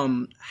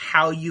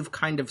how you've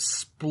kind of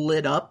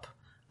split up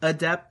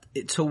Adept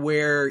to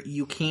where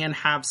you can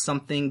have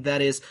something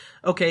that is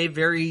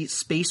very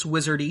space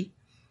wizardy,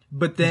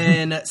 but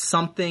then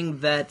something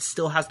that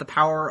still has the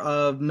power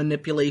of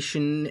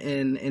manipulation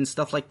and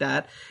stuff like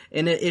that.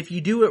 And if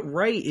you do it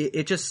right,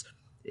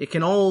 it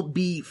can all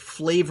be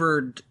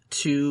flavored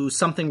to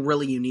something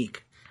really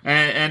unique.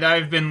 And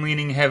I've been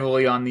leaning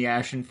heavily on the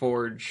Ashen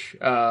Forge.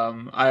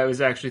 I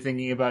was actually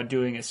thinking about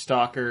doing a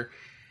Stalker,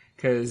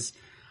 because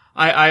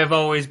I have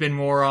always been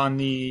more on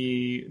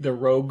the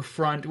rogue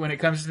front when it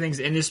comes to things,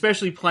 and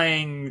especially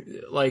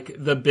playing like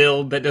the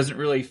build that doesn't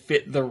really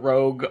fit the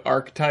rogue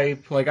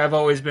archetype. Like I've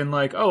always been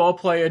like, I'll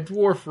play a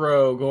dwarf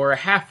rogue or a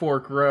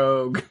half-orc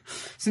rogue.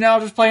 So now I'll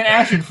just play an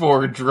Ashen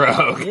Forge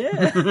rogue.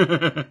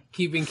 Yeah.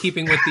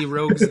 keeping with the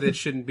rogues that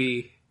shouldn't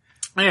be.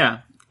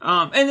 Yeah.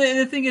 And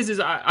the thing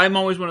is I'm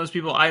always one of those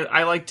people,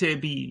 I like to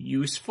be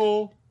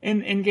useful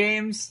in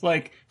games,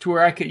 like to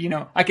where I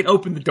can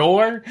open the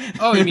door.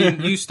 Oh, you mean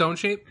use Stone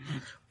Shape?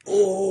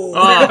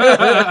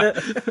 Oh.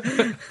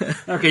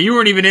 Okay, you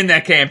weren't even in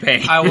that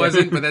campaign. I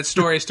wasn't, but that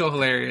story is still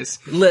hilarious.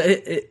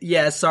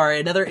 Yeah, sorry.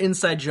 Another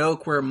inside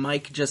joke where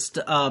Mike just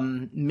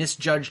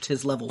misjudged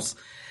his levels.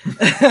 He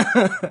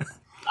thought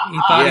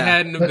he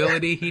had an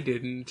ability, he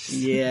didn't.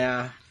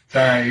 Yeah.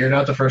 Sorry, you're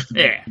not the first to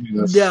do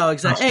this. No,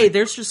 exactly. Hey,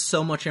 there's just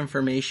so much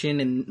information,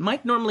 and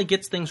Mike normally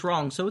gets things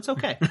wrong, so it's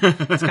okay.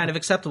 It's kind of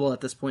acceptable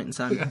at this point in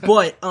time.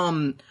 But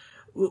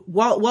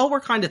while we're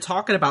kind of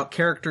talking about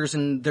characters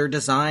and their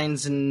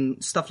designs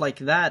and stuff like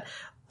that,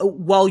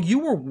 while you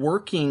were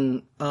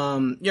working,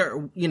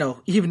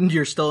 even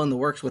you're still in the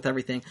works with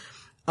everything.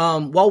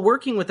 While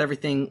working with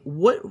everything,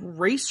 what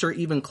race or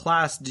even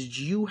class did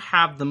you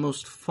have the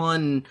most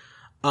fun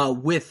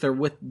with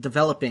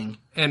developing?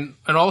 And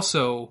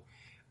also,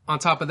 on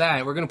top of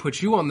that, we're going to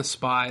put you on the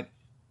spot.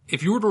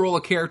 If you were to roll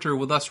a character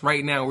with us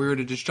right now, we were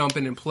to just jump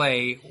in and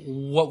play,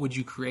 what would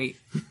you create?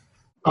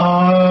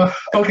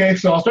 Okay,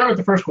 so I'll start with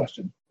the first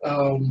question.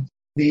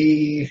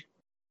 The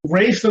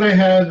race that I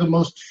had the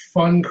most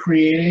fun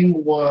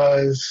creating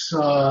was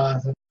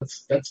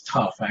that's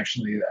tough,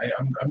 actually.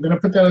 I'm going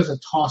to put that as a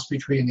toss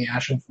between the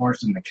Ashen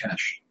Force and the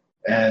Kesh.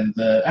 And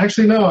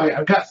actually, no,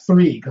 I've got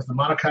three, because the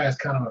Monokai is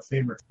kind of a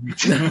favorite for me.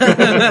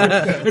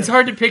 It's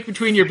hard to pick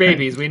between your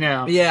babies, we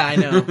know. Yeah, I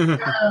know.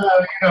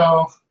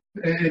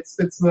 It's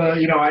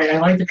the I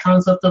like the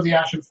concept of the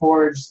Ashen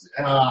Forge.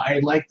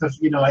 I like the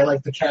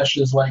Kesh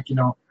as like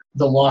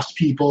the lost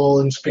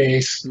people in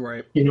space,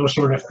 right?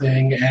 Sort of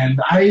thing.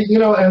 And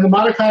and the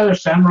Monokai are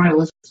samurai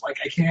lizards. Like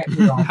I can't.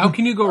 How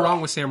can you go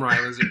wrong with samurai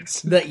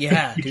lizards?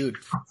 Yeah, dude.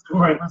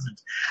 Samurai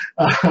lizards.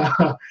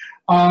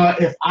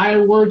 If I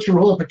were to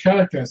roll up a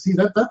character, see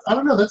that I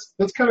don't know. That's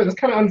kind of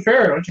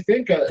unfair, don't you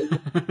think?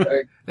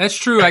 That's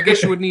true. I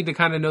guess you would need to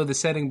kind of know the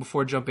setting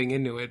before jumping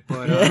into it.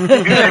 But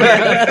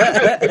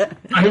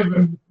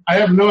I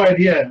have no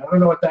idea. I don't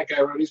know what that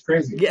guy wrote. He's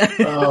crazy. Yeah.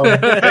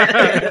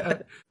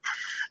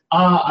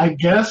 I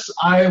guess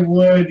I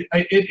would.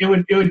 It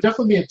would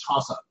definitely be a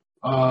toss up.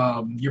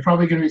 You're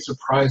probably going to be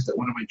surprised at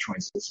one of my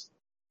choices.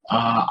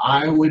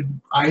 I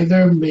would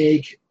either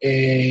make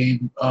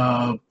probably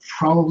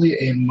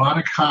a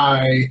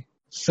Monokai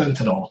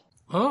Sentinel.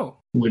 Oh,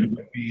 would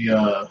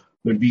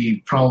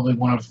be probably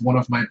one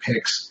of my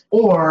picks,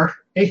 or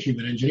a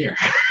human engineer.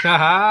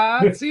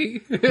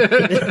 See,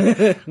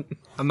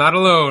 I'm not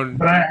alone.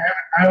 But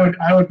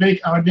I would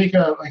make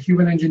a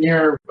human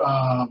engineer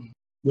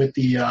with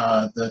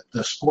the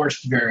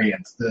scorched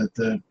variant,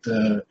 the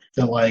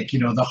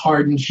the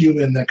hardened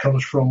human that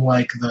comes from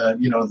like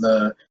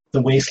the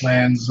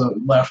wastelands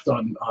left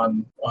on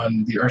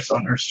Earth's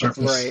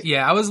surface. Right.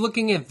 Yeah, I was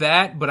looking at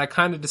that, but I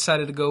kind of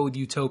decided to go with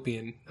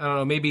Utopian. I don't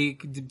know, maybe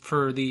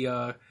for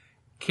the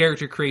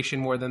character creation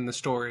more than the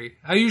story.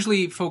 I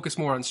usually focus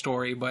more on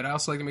story, but I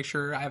also like to make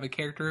sure I have a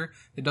character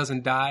that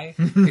doesn't die,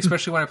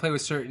 especially when I play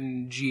with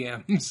certain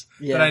GMs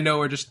that I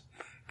know are just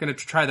going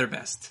to try their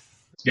best.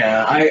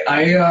 Yeah,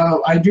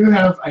 I do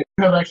have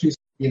actually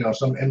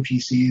some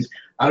NPCs.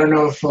 I don't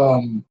know if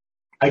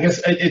I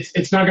guess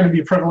it's not going to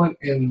be prevalent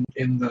in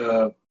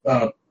the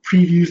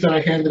previews that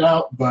I handed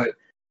out, but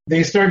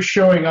they start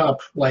showing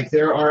up. Like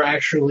there are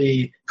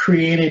actually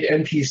created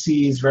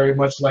NPCs, very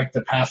much like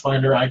the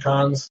Pathfinder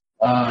icons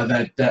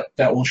that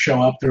will show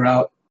up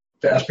throughout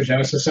the Esper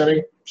Genesis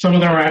setting. Some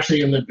of them are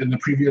actually in the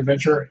preview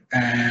adventure,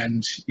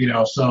 and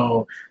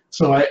so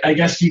I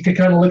guess you could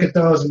kind of look at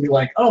those and be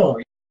like,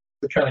 oh,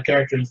 the kind of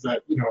characters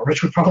that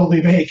Rich would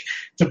probably make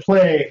to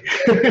play.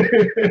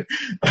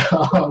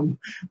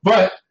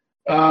 But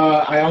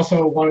I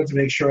also wanted to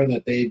make sure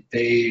that they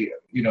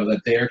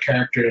that they are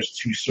characters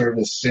to serve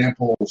as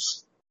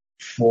samples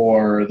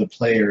for the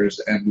players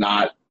and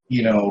not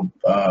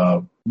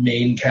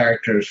main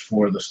characters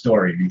for the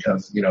story,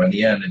 because in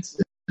the end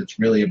it's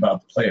really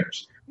about the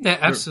players. Yeah,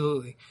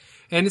 absolutely.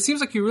 And it seems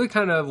like you really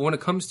kind of, when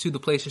it comes to the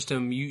play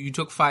system, you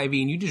took 5e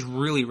and you just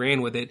really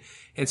ran with it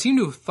and seem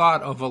to have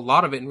thought of a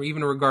lot of it,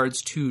 even in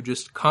regards to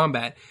just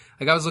combat.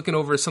 Like, I was looking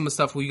over some of the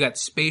stuff where you got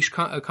space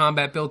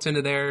combat built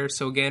into there.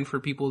 So again, for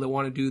people that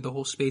want to do the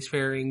whole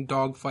spacefaring,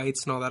 dog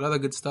fights, and all that other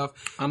good stuff.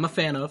 I'm a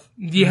fan of.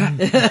 Yeah.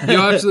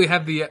 You'll absolutely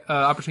have the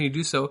opportunity to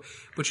do so.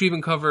 But you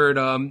even covered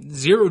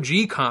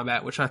zero-G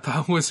combat, which I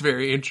thought was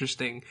very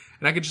interesting.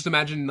 And I could just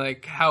imagine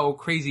like how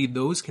crazy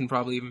those can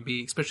probably even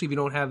be, especially if you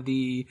don't have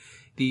the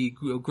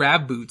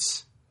grab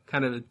boots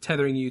kind of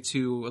tethering you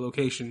to a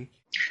location.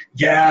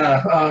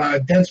 Yeah,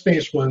 Dead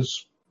Space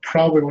was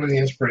probably one of the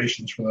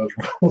inspirations for those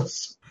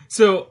roles.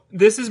 So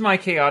this is my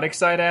chaotic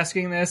side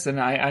asking this, and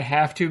I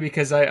have to,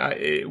 because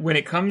I when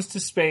it comes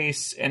to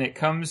space and it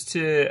comes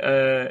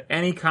to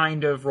any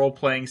kind of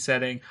role-playing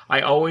setting,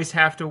 I always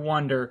have to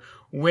wonder,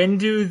 when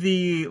do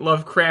the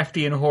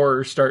Lovecraftian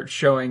horror start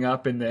showing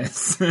up in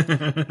this?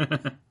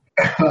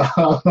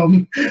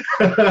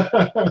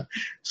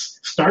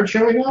 Start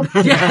showing up?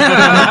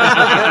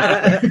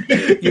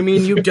 You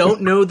mean you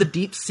don't know the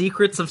deep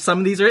secrets of some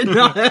of these right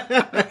now?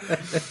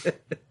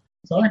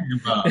 Talking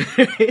about.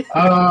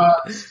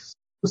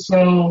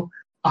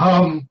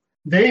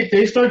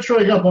 They start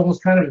showing up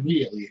almost kind of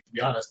immediately, to be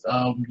honest.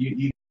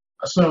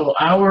 So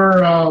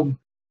our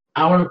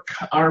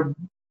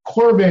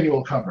core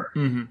manual cover,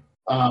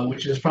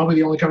 which is probably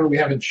the only cover we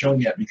haven't shown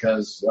yet,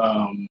 because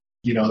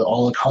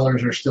all the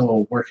colors are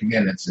still working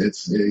in.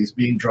 It's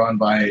being drawn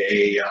by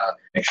a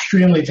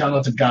extremely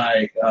talented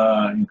guy,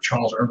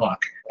 Charles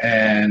Urbach,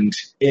 and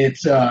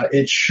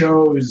it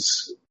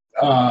shows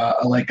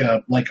like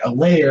a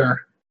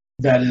layer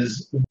that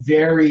is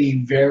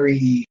very,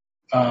 very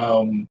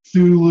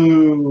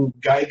Cthulhu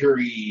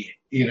Geiger-y,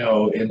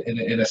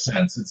 in a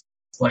sense. It's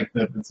like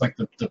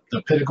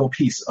the pinnacle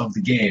piece of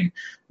the game,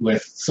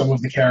 with some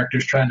of the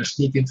characters trying to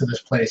sneak into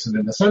this place, and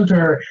in the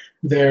center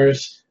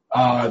there's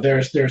I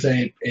guess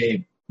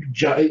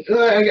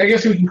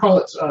we can call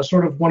it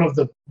sort of one of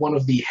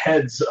the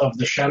heads of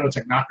the Shadow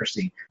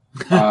Technocracy.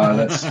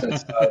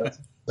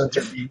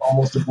 That's being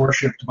almost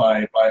worshipped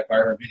by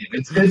her video.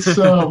 It's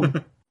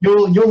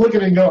you'll look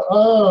at it and go,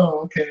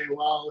 oh, okay,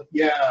 well,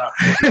 yeah,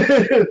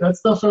 that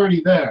stuff's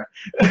already there.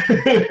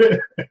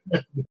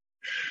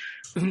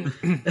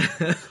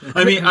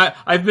 I mean,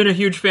 I've been a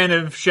huge fan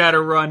of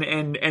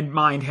Shadowrun and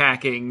mind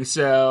hacking,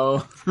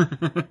 so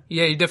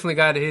yeah, you definitely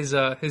got his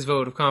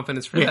vote of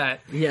confidence for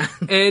that. Yeah.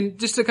 And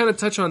just to kind of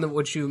touch on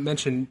what you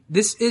mentioned,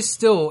 this is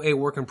still a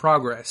work in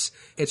progress.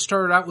 It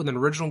started out with an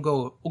original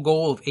goal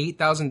of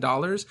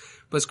 $8,000,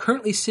 but is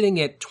currently sitting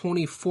at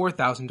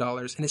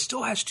 $24,000, and it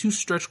still has 2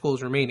 stretch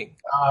goals remaining.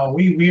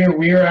 We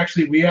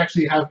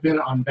actually have been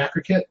on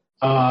BackerKit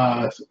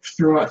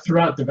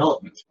throughout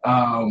development.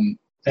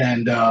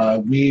 And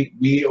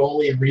we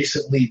only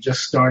recently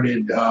just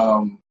started.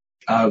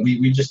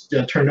 We just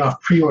turned off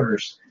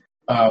pre-orders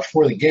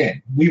for the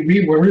game. When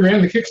we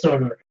ran the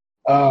Kickstarter,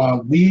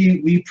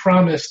 we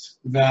promised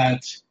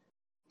that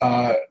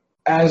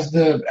as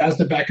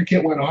the backer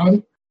kit went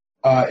on,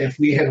 if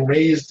we had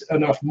raised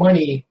enough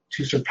money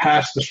to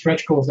surpass the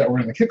stretch goals that were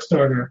in the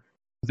Kickstarter,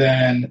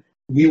 then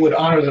we would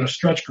honor those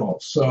stretch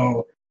goals.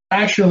 So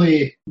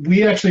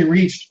we actually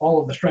reached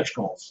all of the stretch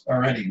goals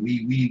already.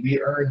 We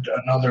earned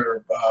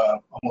another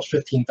almost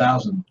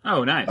 15,000.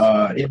 Oh, nice.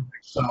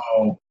 So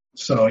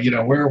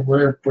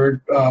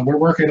we're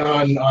working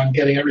on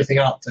getting everything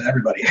out to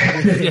everybody.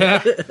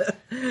 Yeah,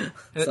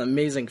 it's an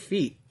amazing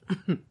feat.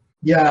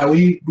 Yeah,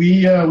 we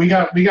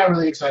got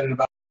really excited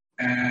about it.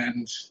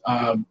 And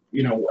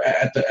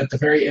at the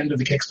very end of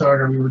the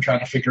Kickstarter, we were trying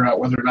to figure out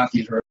whether or not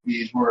these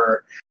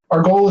were.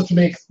 Our goal is to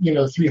make 3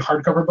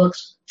 hardcover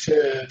books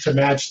to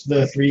match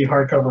the 3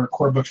 hardcover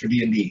core books for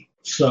D&D.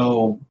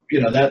 So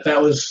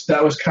that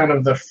was kind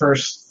of the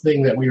first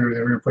thing that we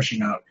were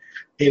pushing out.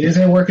 It is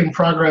a work in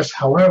progress.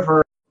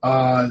 However, we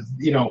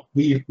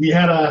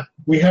had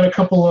a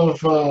couple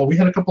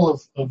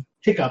of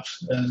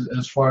hiccups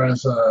as far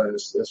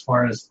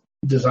as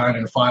design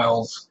and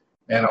files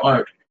and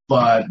art.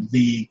 But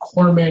the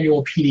core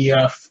manual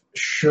PDF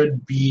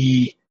should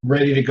be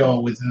ready to go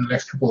within the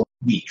next couple of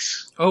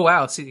weeks. Oh,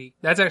 wow. See,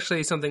 that's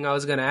actually something I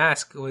was going to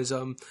ask was,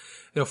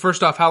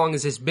 first off, how long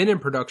has this been in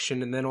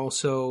production? And then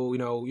also,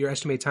 your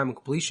estimated time of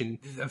completion.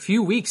 A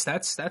few weeks,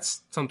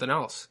 that's something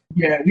else.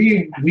 Yeah,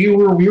 we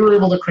were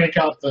able to crank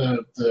out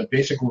the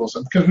basic rules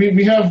because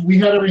we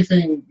had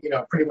everything,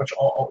 pretty much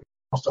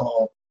almost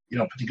all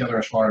put together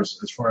as far as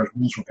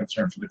rules were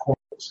concerned for the core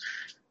rules.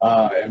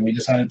 And we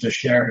decided to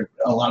share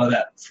a lot of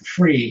that for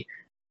free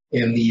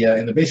in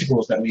the basic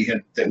rules that we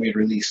had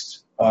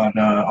released on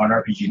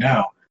RPG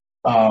Now.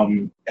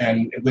 And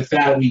with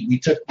that, we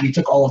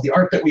took all of the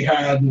art that we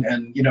had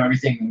and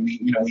everything.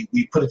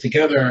 We put it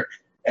together,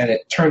 and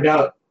it turned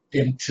out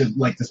into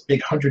like this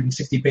big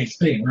 160-page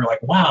thing. We were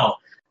like, wow!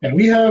 And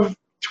we have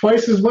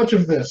twice as much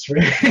of this,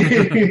 right?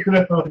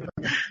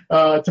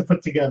 To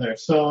put together.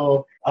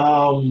 So,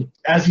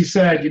 as you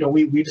said,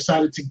 we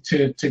decided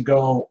to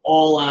go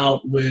all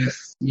out with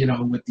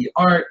the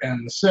art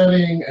and the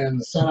setting and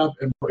the setup.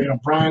 And,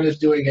 Brian is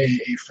doing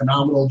a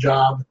phenomenal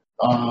job,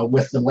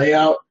 with the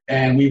layout,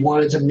 and we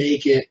wanted to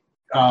make it,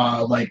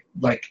 like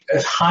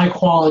as high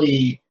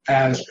quality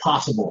as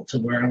possible to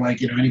where,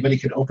 anybody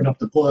could open up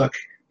the book,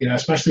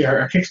 especially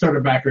our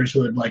Kickstarter backers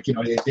who had,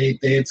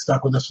 they had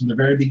stuck with us from the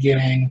very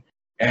beginning.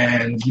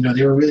 And,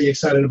 they were really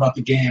excited about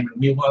the game,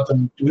 and we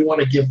want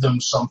to give them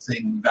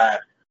something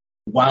that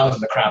wows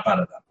the crap out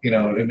of them,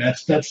 and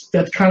that's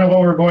kind of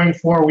what we're going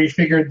for. We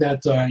figured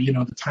that,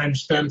 the time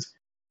spent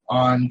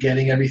on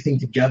getting everything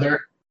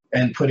together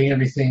and putting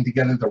everything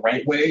together the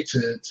right way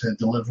to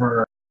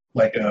deliver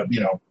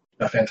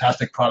a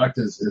fantastic product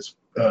is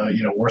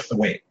worth the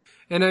wait.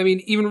 And I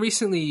mean, even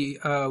recently,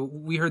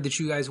 we heard that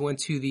you guys went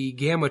to the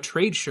GAMA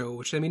trade show,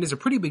 which is a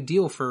pretty big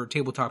deal for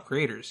tabletop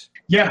creators.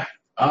 Yeah.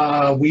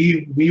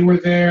 We were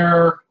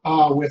there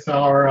with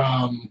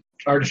our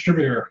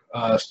distributor,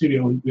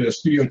 Studio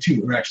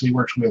 2, who actually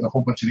works with a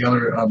whole bunch of the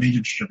other major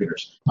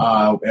distributors,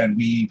 and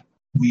we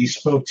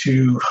spoke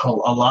to a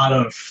lot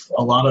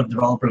of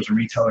developers and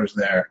retailers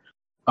there.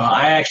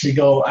 I actually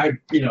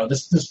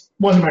this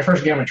wasn't my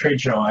first GAMA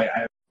trade show.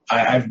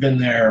 I've been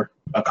there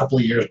a couple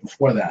of years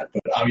before that,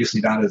 but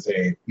obviously not as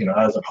a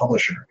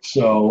publisher.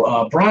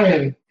 So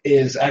Brian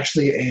is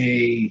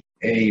actually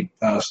a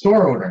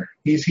store owner.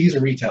 He's a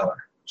retailer.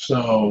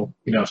 So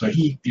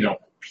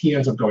he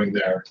ends up going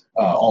there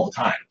all the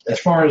time. As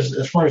far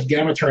as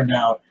GAMA turned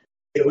out,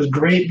 it was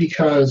great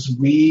because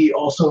we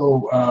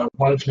also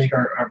wanted to make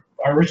our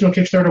original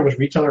Kickstarter was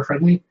retailer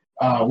friendly.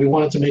 We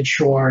wanted to make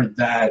sure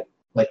that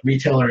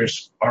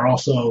retailers are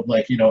also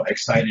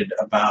excited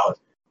about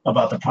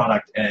the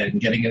product and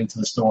getting into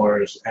the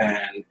stores,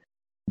 and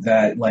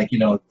that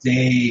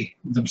they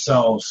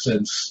themselves,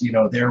 since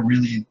they're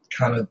really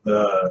kind of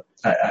the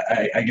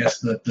I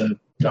guess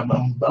I'm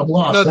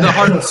lost. The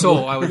heart and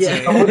soul, I would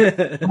say. Kind of like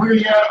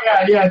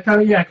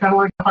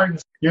the heart and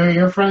soul.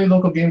 Your friendly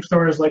local game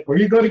store is where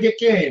you go to get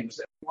games.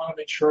 And we want to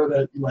make sure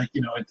that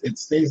it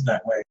stays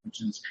that way,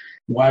 which is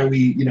why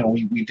we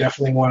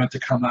definitely wanted to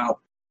come out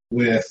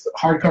with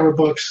hardcover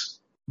books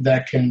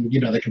that can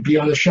be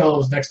on the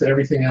shelves next to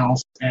everything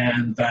else,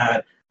 and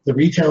that the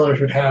retailers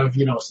would have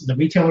the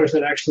retailers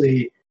that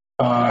actually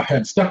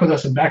had stuck with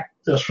us and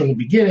backed us from the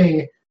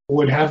beginning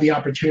would have the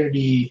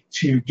opportunity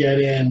to get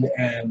in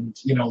and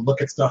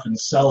look at stuff and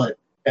sell it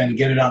and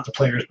get it out to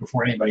players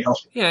before anybody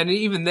else. Yeah, and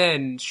even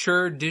then,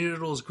 sure,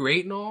 digital's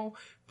great and all,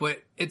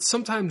 but it's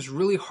sometimes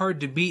really hard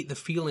to beat the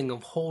feeling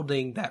of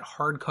holding that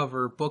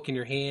hardcover book in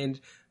your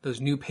hand,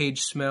 those new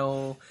page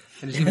smell,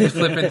 and just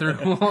flipping through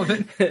all of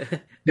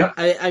it. Yep.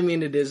 I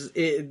mean,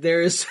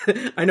 there's,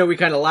 I know we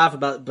kind of laugh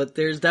about it, but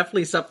there's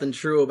definitely something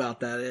true about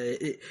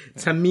that.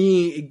 To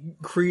me,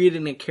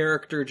 creating a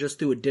character just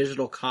through a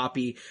digital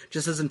copy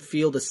just doesn't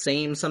feel the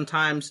same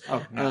sometimes,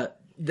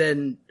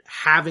 than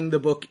having the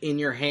book in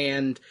your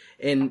hand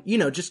and,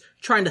 just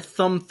trying to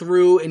thumb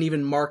through and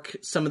even mark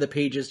some of the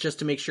pages just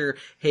to make sure,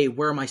 hey,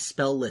 where are my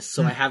spell lists?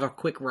 So I have a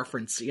quick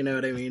reference, you know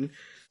what I mean?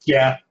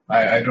 Yeah,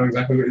 I know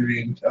exactly what you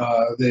mean.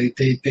 They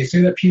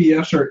say that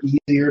PDFs are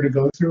easier to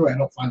go through. I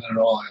don't find that at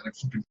all. I like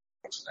flipping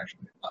books,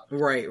 actually.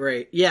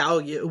 Right. Yeah. Oh,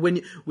 yeah.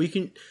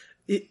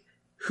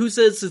 Who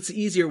says it's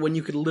easier when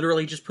you could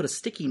literally just put a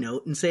sticky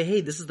note and say,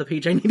 "Hey, this is the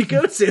page I need to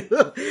go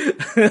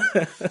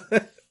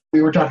to."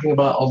 We were talking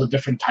about all the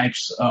different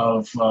types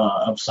of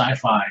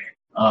sci-fi,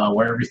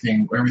 where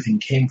everything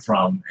came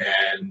from,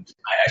 and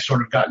I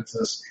sort of got into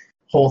this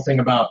whole thing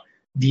about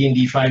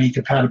D&D 5e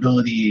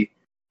compatibility.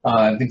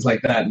 And things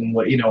like that, and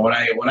what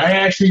I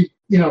actually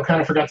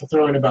kind of forgot to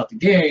throw in about the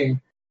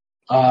game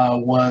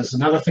was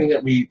another thing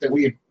that we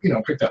had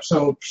picked up.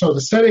 So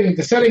the setting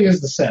is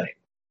the setting,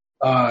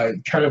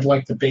 kind of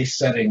like the base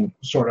setting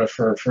sort of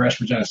for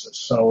Esper Genesis.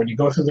 So when you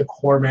go through the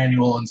core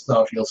manual and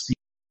stuff, you'll see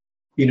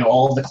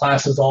all of the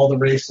classes, all the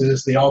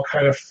races, they all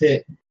kind of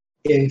fit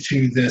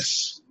into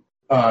this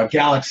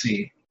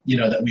galaxy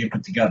that we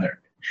put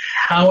together.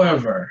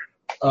 However,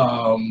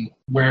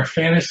 where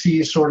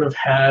fantasy sort of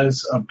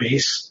has a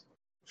base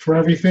for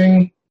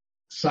everything,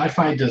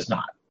 sci-fi does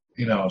not.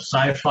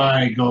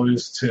 Sci-fi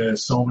goes to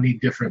so many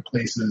different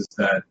places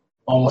that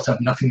almost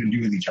have nothing to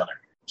do with each other.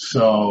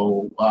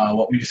 So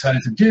what we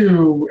decided to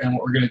do, and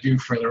what we're going to do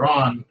further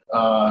on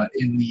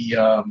in the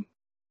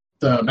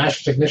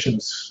Master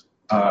Technicians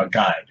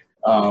guide,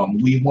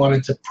 we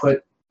wanted to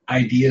put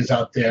ideas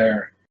out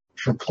there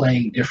for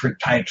playing different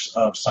types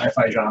of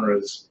sci-fi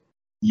genres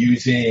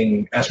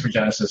using Esper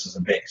Genesis as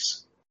a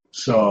base.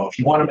 So if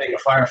you want to make a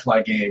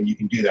Firefly game, you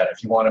can do that.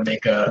 If you want to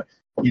make a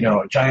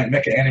giant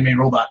mecha anime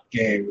robot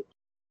game,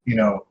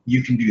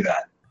 you can do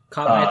that.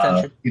 Caught my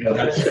attention.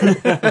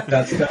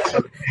 That's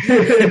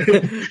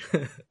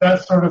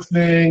that sort of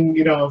thing.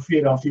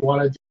 If you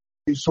want to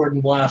do Sword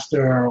and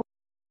Blaster, or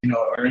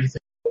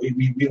anything,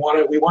 we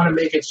want to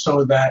make it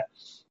so that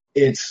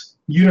it's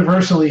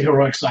universally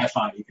heroic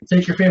sci-fi. You can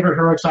take your favorite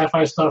heroic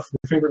sci-fi stuff,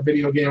 your favorite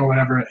video game or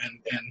whatever,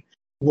 and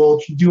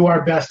we'll do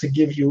our best to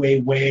give you a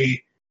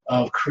way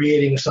of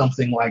creating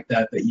something like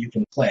that you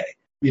can play.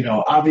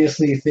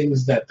 Obviously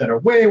things that are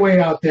way, way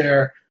out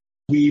there,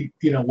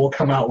 we'll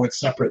come out with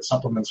separate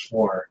supplements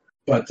for.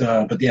 But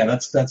yeah,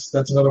 that's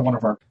another one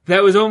of our.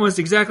 That was almost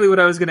exactly what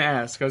I was going to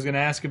ask. I was going to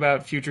ask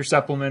about future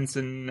supplements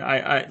and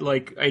I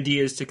like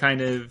ideas to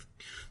kind of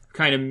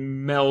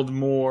meld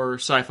more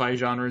sci-fi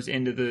genres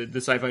into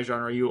the sci-fi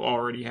genre you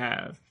already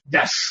have.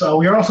 Yes, so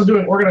we are also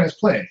doing organized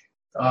play.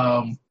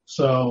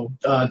 So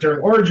during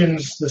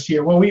Origins this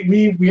year, well,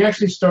 we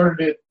actually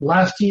started it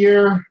last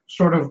year,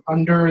 sort of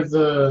under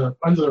the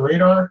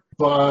radar,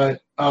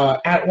 but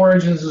at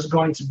Origins is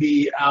going to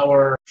be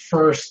our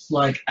first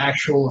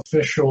actual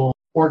official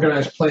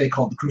organized play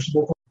called the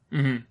Crucible.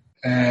 Mm-hmm.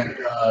 And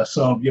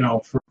so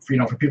for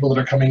people that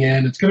are coming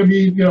in, it's going to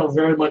be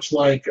very much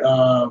like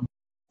a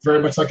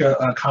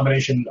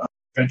combination of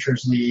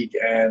Adventures League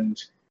and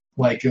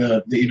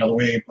the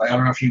way, I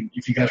don't know if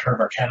you guys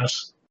heard of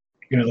Arcanus,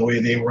 the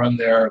way they run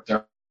their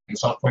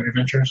South Point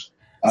adventures.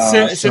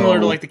 Similar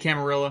to the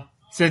Camarilla.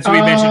 Since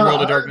we mentioned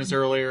World of Darkness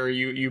earlier,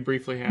 you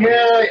briefly have.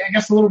 Yeah, I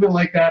guess a little bit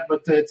like that,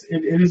 but it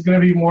is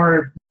going to be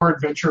more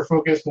adventure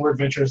focused, more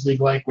Adventures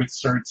League like with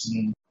certs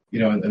and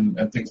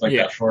and things like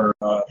that for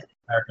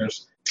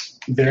characters.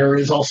 There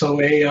is also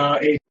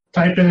a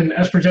type in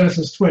Esper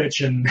Genesis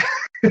Twitch and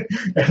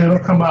it'll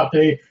come up.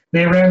 They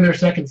ran their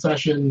second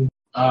session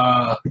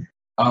about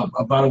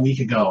a week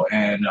ago,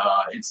 and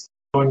it's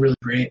going really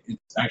great.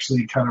 It's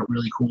actually kind of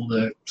really cool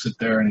to sit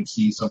there and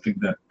see something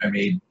that I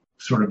made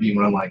sort of being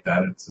run like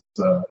that.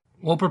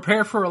 We'll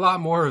prepare for a lot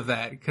more of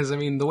that because,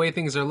 the way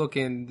things are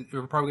looking,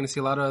 we're probably going to see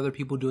a lot of other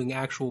people doing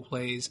actual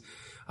plays.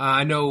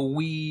 I know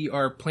we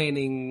are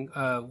planning,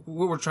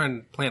 we're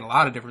trying to plan a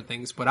lot of different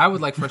things, but I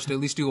would like for us to at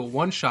least do a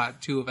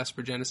one-shot, too, of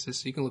Esper Genesis,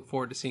 so you can look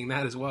forward to seeing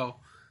that as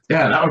well.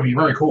 Yeah, that would be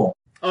very cool.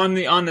 On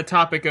the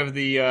topic of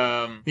the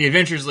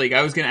Adventures League,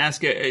 I was going to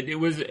ask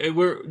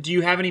do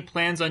you have any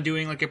plans on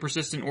doing a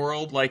persistent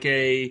world,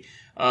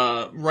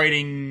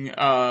 writing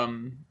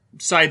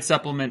side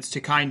supplements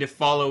to kind of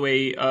follow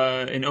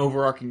an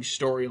overarching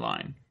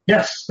storyline?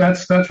 Yes,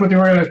 that's what the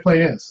organized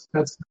play is.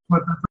 That's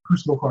what the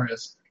Crucible Core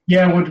is.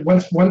 Yeah,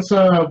 once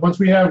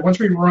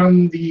we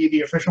run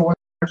the official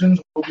versions,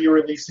 we'll be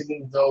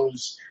releasing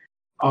those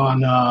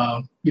on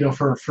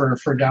for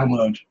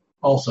download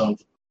also.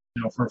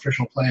 For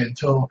official play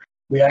until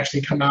we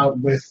actually come out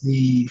with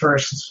the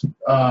first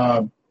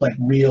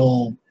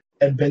real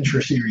adventure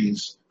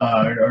series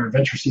or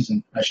adventure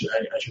season, I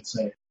should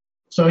say.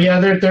 So yeah,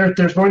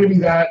 there's going to be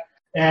that,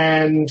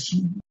 and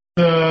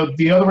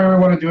the other way we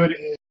want to do it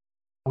is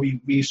we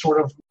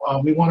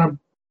want to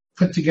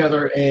put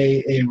together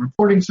a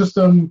reporting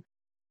system,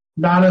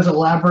 not as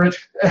elaborate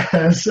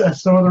as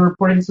some of the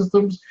reporting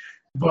systems,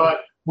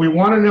 but we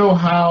want to know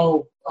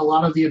how a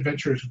lot of the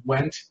adventures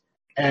went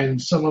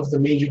and some of the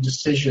major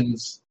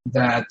decisions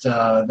that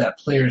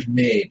players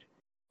made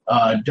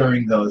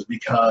during those,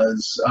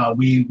 because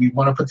we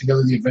want to put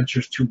together the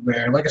adventures to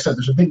where, like I said,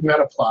 there's a big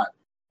meta plot.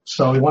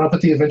 So we want to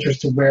put the adventures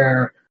to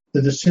where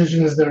the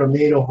decisions that are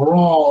made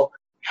overall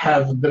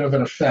have a bit of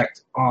an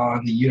effect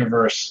on the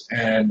universe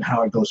and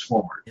how it goes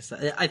forward. Yes,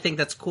 I think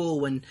that's cool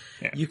when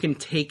you can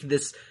take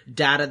this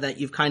data that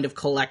you've kind of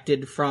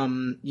collected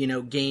from,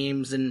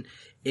 games and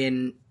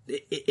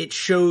it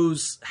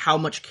shows how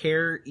much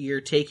care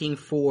you're taking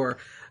for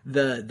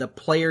the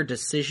player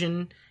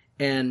decision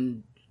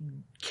and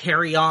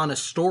carry on a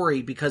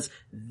story because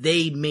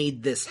they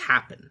made this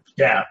happen.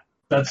 Yeah,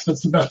 that's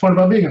the best part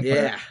about being a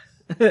player.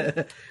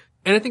 Yeah.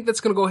 And I think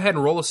that's going to go ahead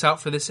and roll us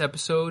out for this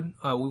episode.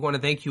 We want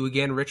to thank you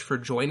again, Rich, for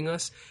joining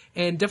us.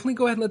 And definitely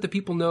go ahead and let the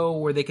people know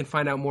where they can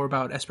find out more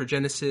about Esper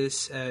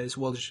Genesis, as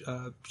well as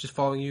just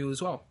following you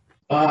as well.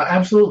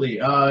 Absolutely.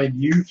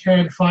 You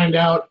can find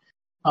out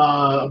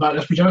about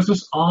Esper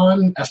Genesis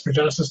on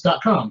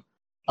espergenesis.com.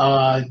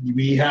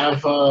 We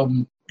have,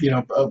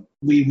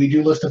 we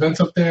do list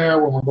events up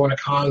there. When we're going to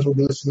cons, we'll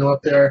be listing them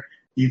up there.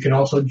 You can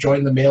also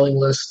join the mailing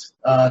list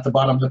at the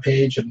bottom of the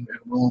page, and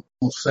we'll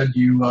send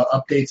you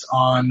updates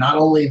on not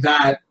only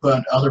that,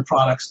 but other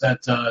products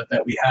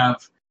that we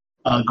have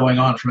going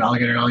on from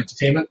Alligator Alley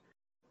Entertainment.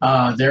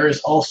 There is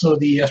also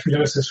the Esper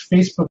Genesis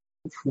Facebook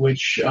group,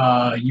 which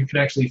you can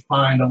actually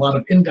find a lot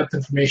of in-depth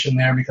information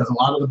there because a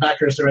lot of the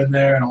backers are in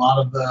there, and a lot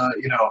of the,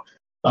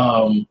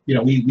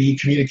 we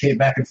communicate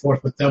back and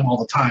forth with them all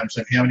the time.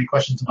 So if you have any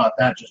questions about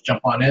that, just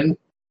jump on in.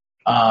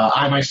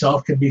 I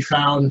myself can be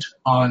found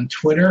on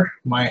Twitter.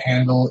 My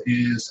handle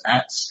is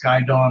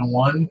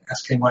 @SkyDawn1,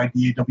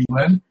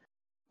 SKYDAWN.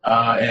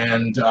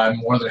 And I'm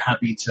more than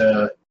happy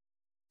to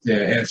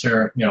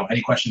answer,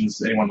 any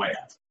questions anyone might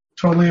have.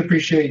 Totally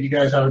appreciate you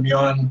guys having me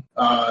on.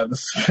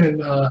 This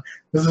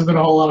has been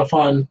a whole lot of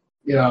fun.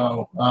 You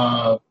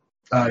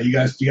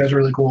guys are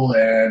really cool,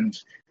 and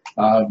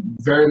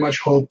very much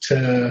hope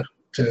to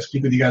to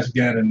speak with you guys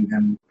again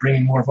and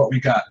bringing more of what we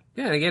got.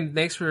 Yeah, and again,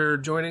 thanks for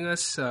joining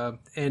us.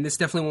 And this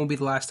definitely won't be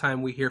the last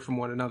time we hear from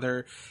one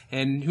another.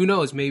 And who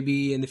knows,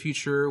 maybe in the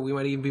future we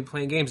might even be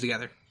playing games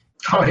together.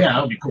 Oh, yeah,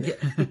 that would be cool.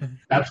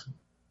 Absolutely.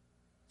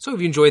 So if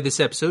you enjoyed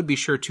this episode, be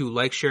sure to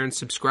like, share, and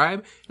subscribe.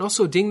 And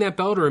also ding that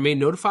bell to remain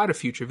notified of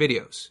future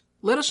videos.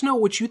 Let us know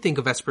what you think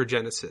of Esper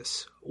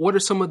Genesis. What are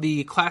some of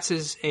the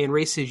classes and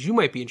races you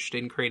might be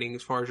interested in creating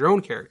as far as your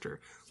own character?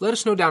 Let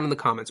us know down in the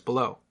comments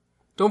below.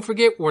 Don't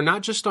forget, we're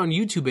not just on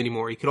YouTube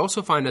anymore. You can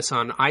also find us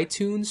on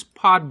iTunes,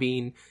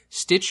 Podbean,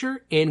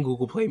 Stitcher, and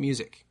Google Play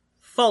Music.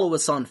 Follow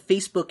us on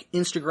Facebook,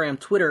 Instagram,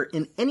 Twitter,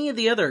 and any of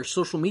the other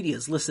social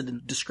medias listed in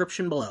the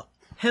description below.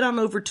 Head on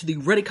over to the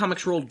Ready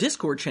Comics Roll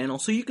Discord channel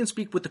so you can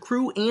speak with the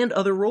crew and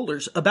other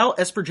rollers about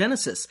Esper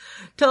Genesis.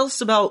 Tell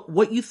us about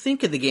what you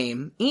think of the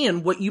game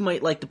and what you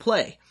might like to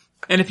play.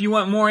 And if you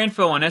want more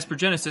info on Esper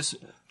Genesis,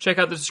 check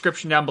out the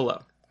description down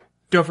below.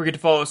 Don't forget to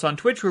follow us on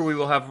Twitch, where we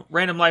will have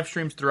random live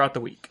streams throughout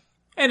the week.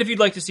 And if you'd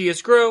like to see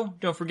us grow,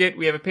 don't forget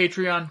we have a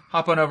Patreon.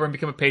 Hop on over and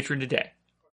become a patron today.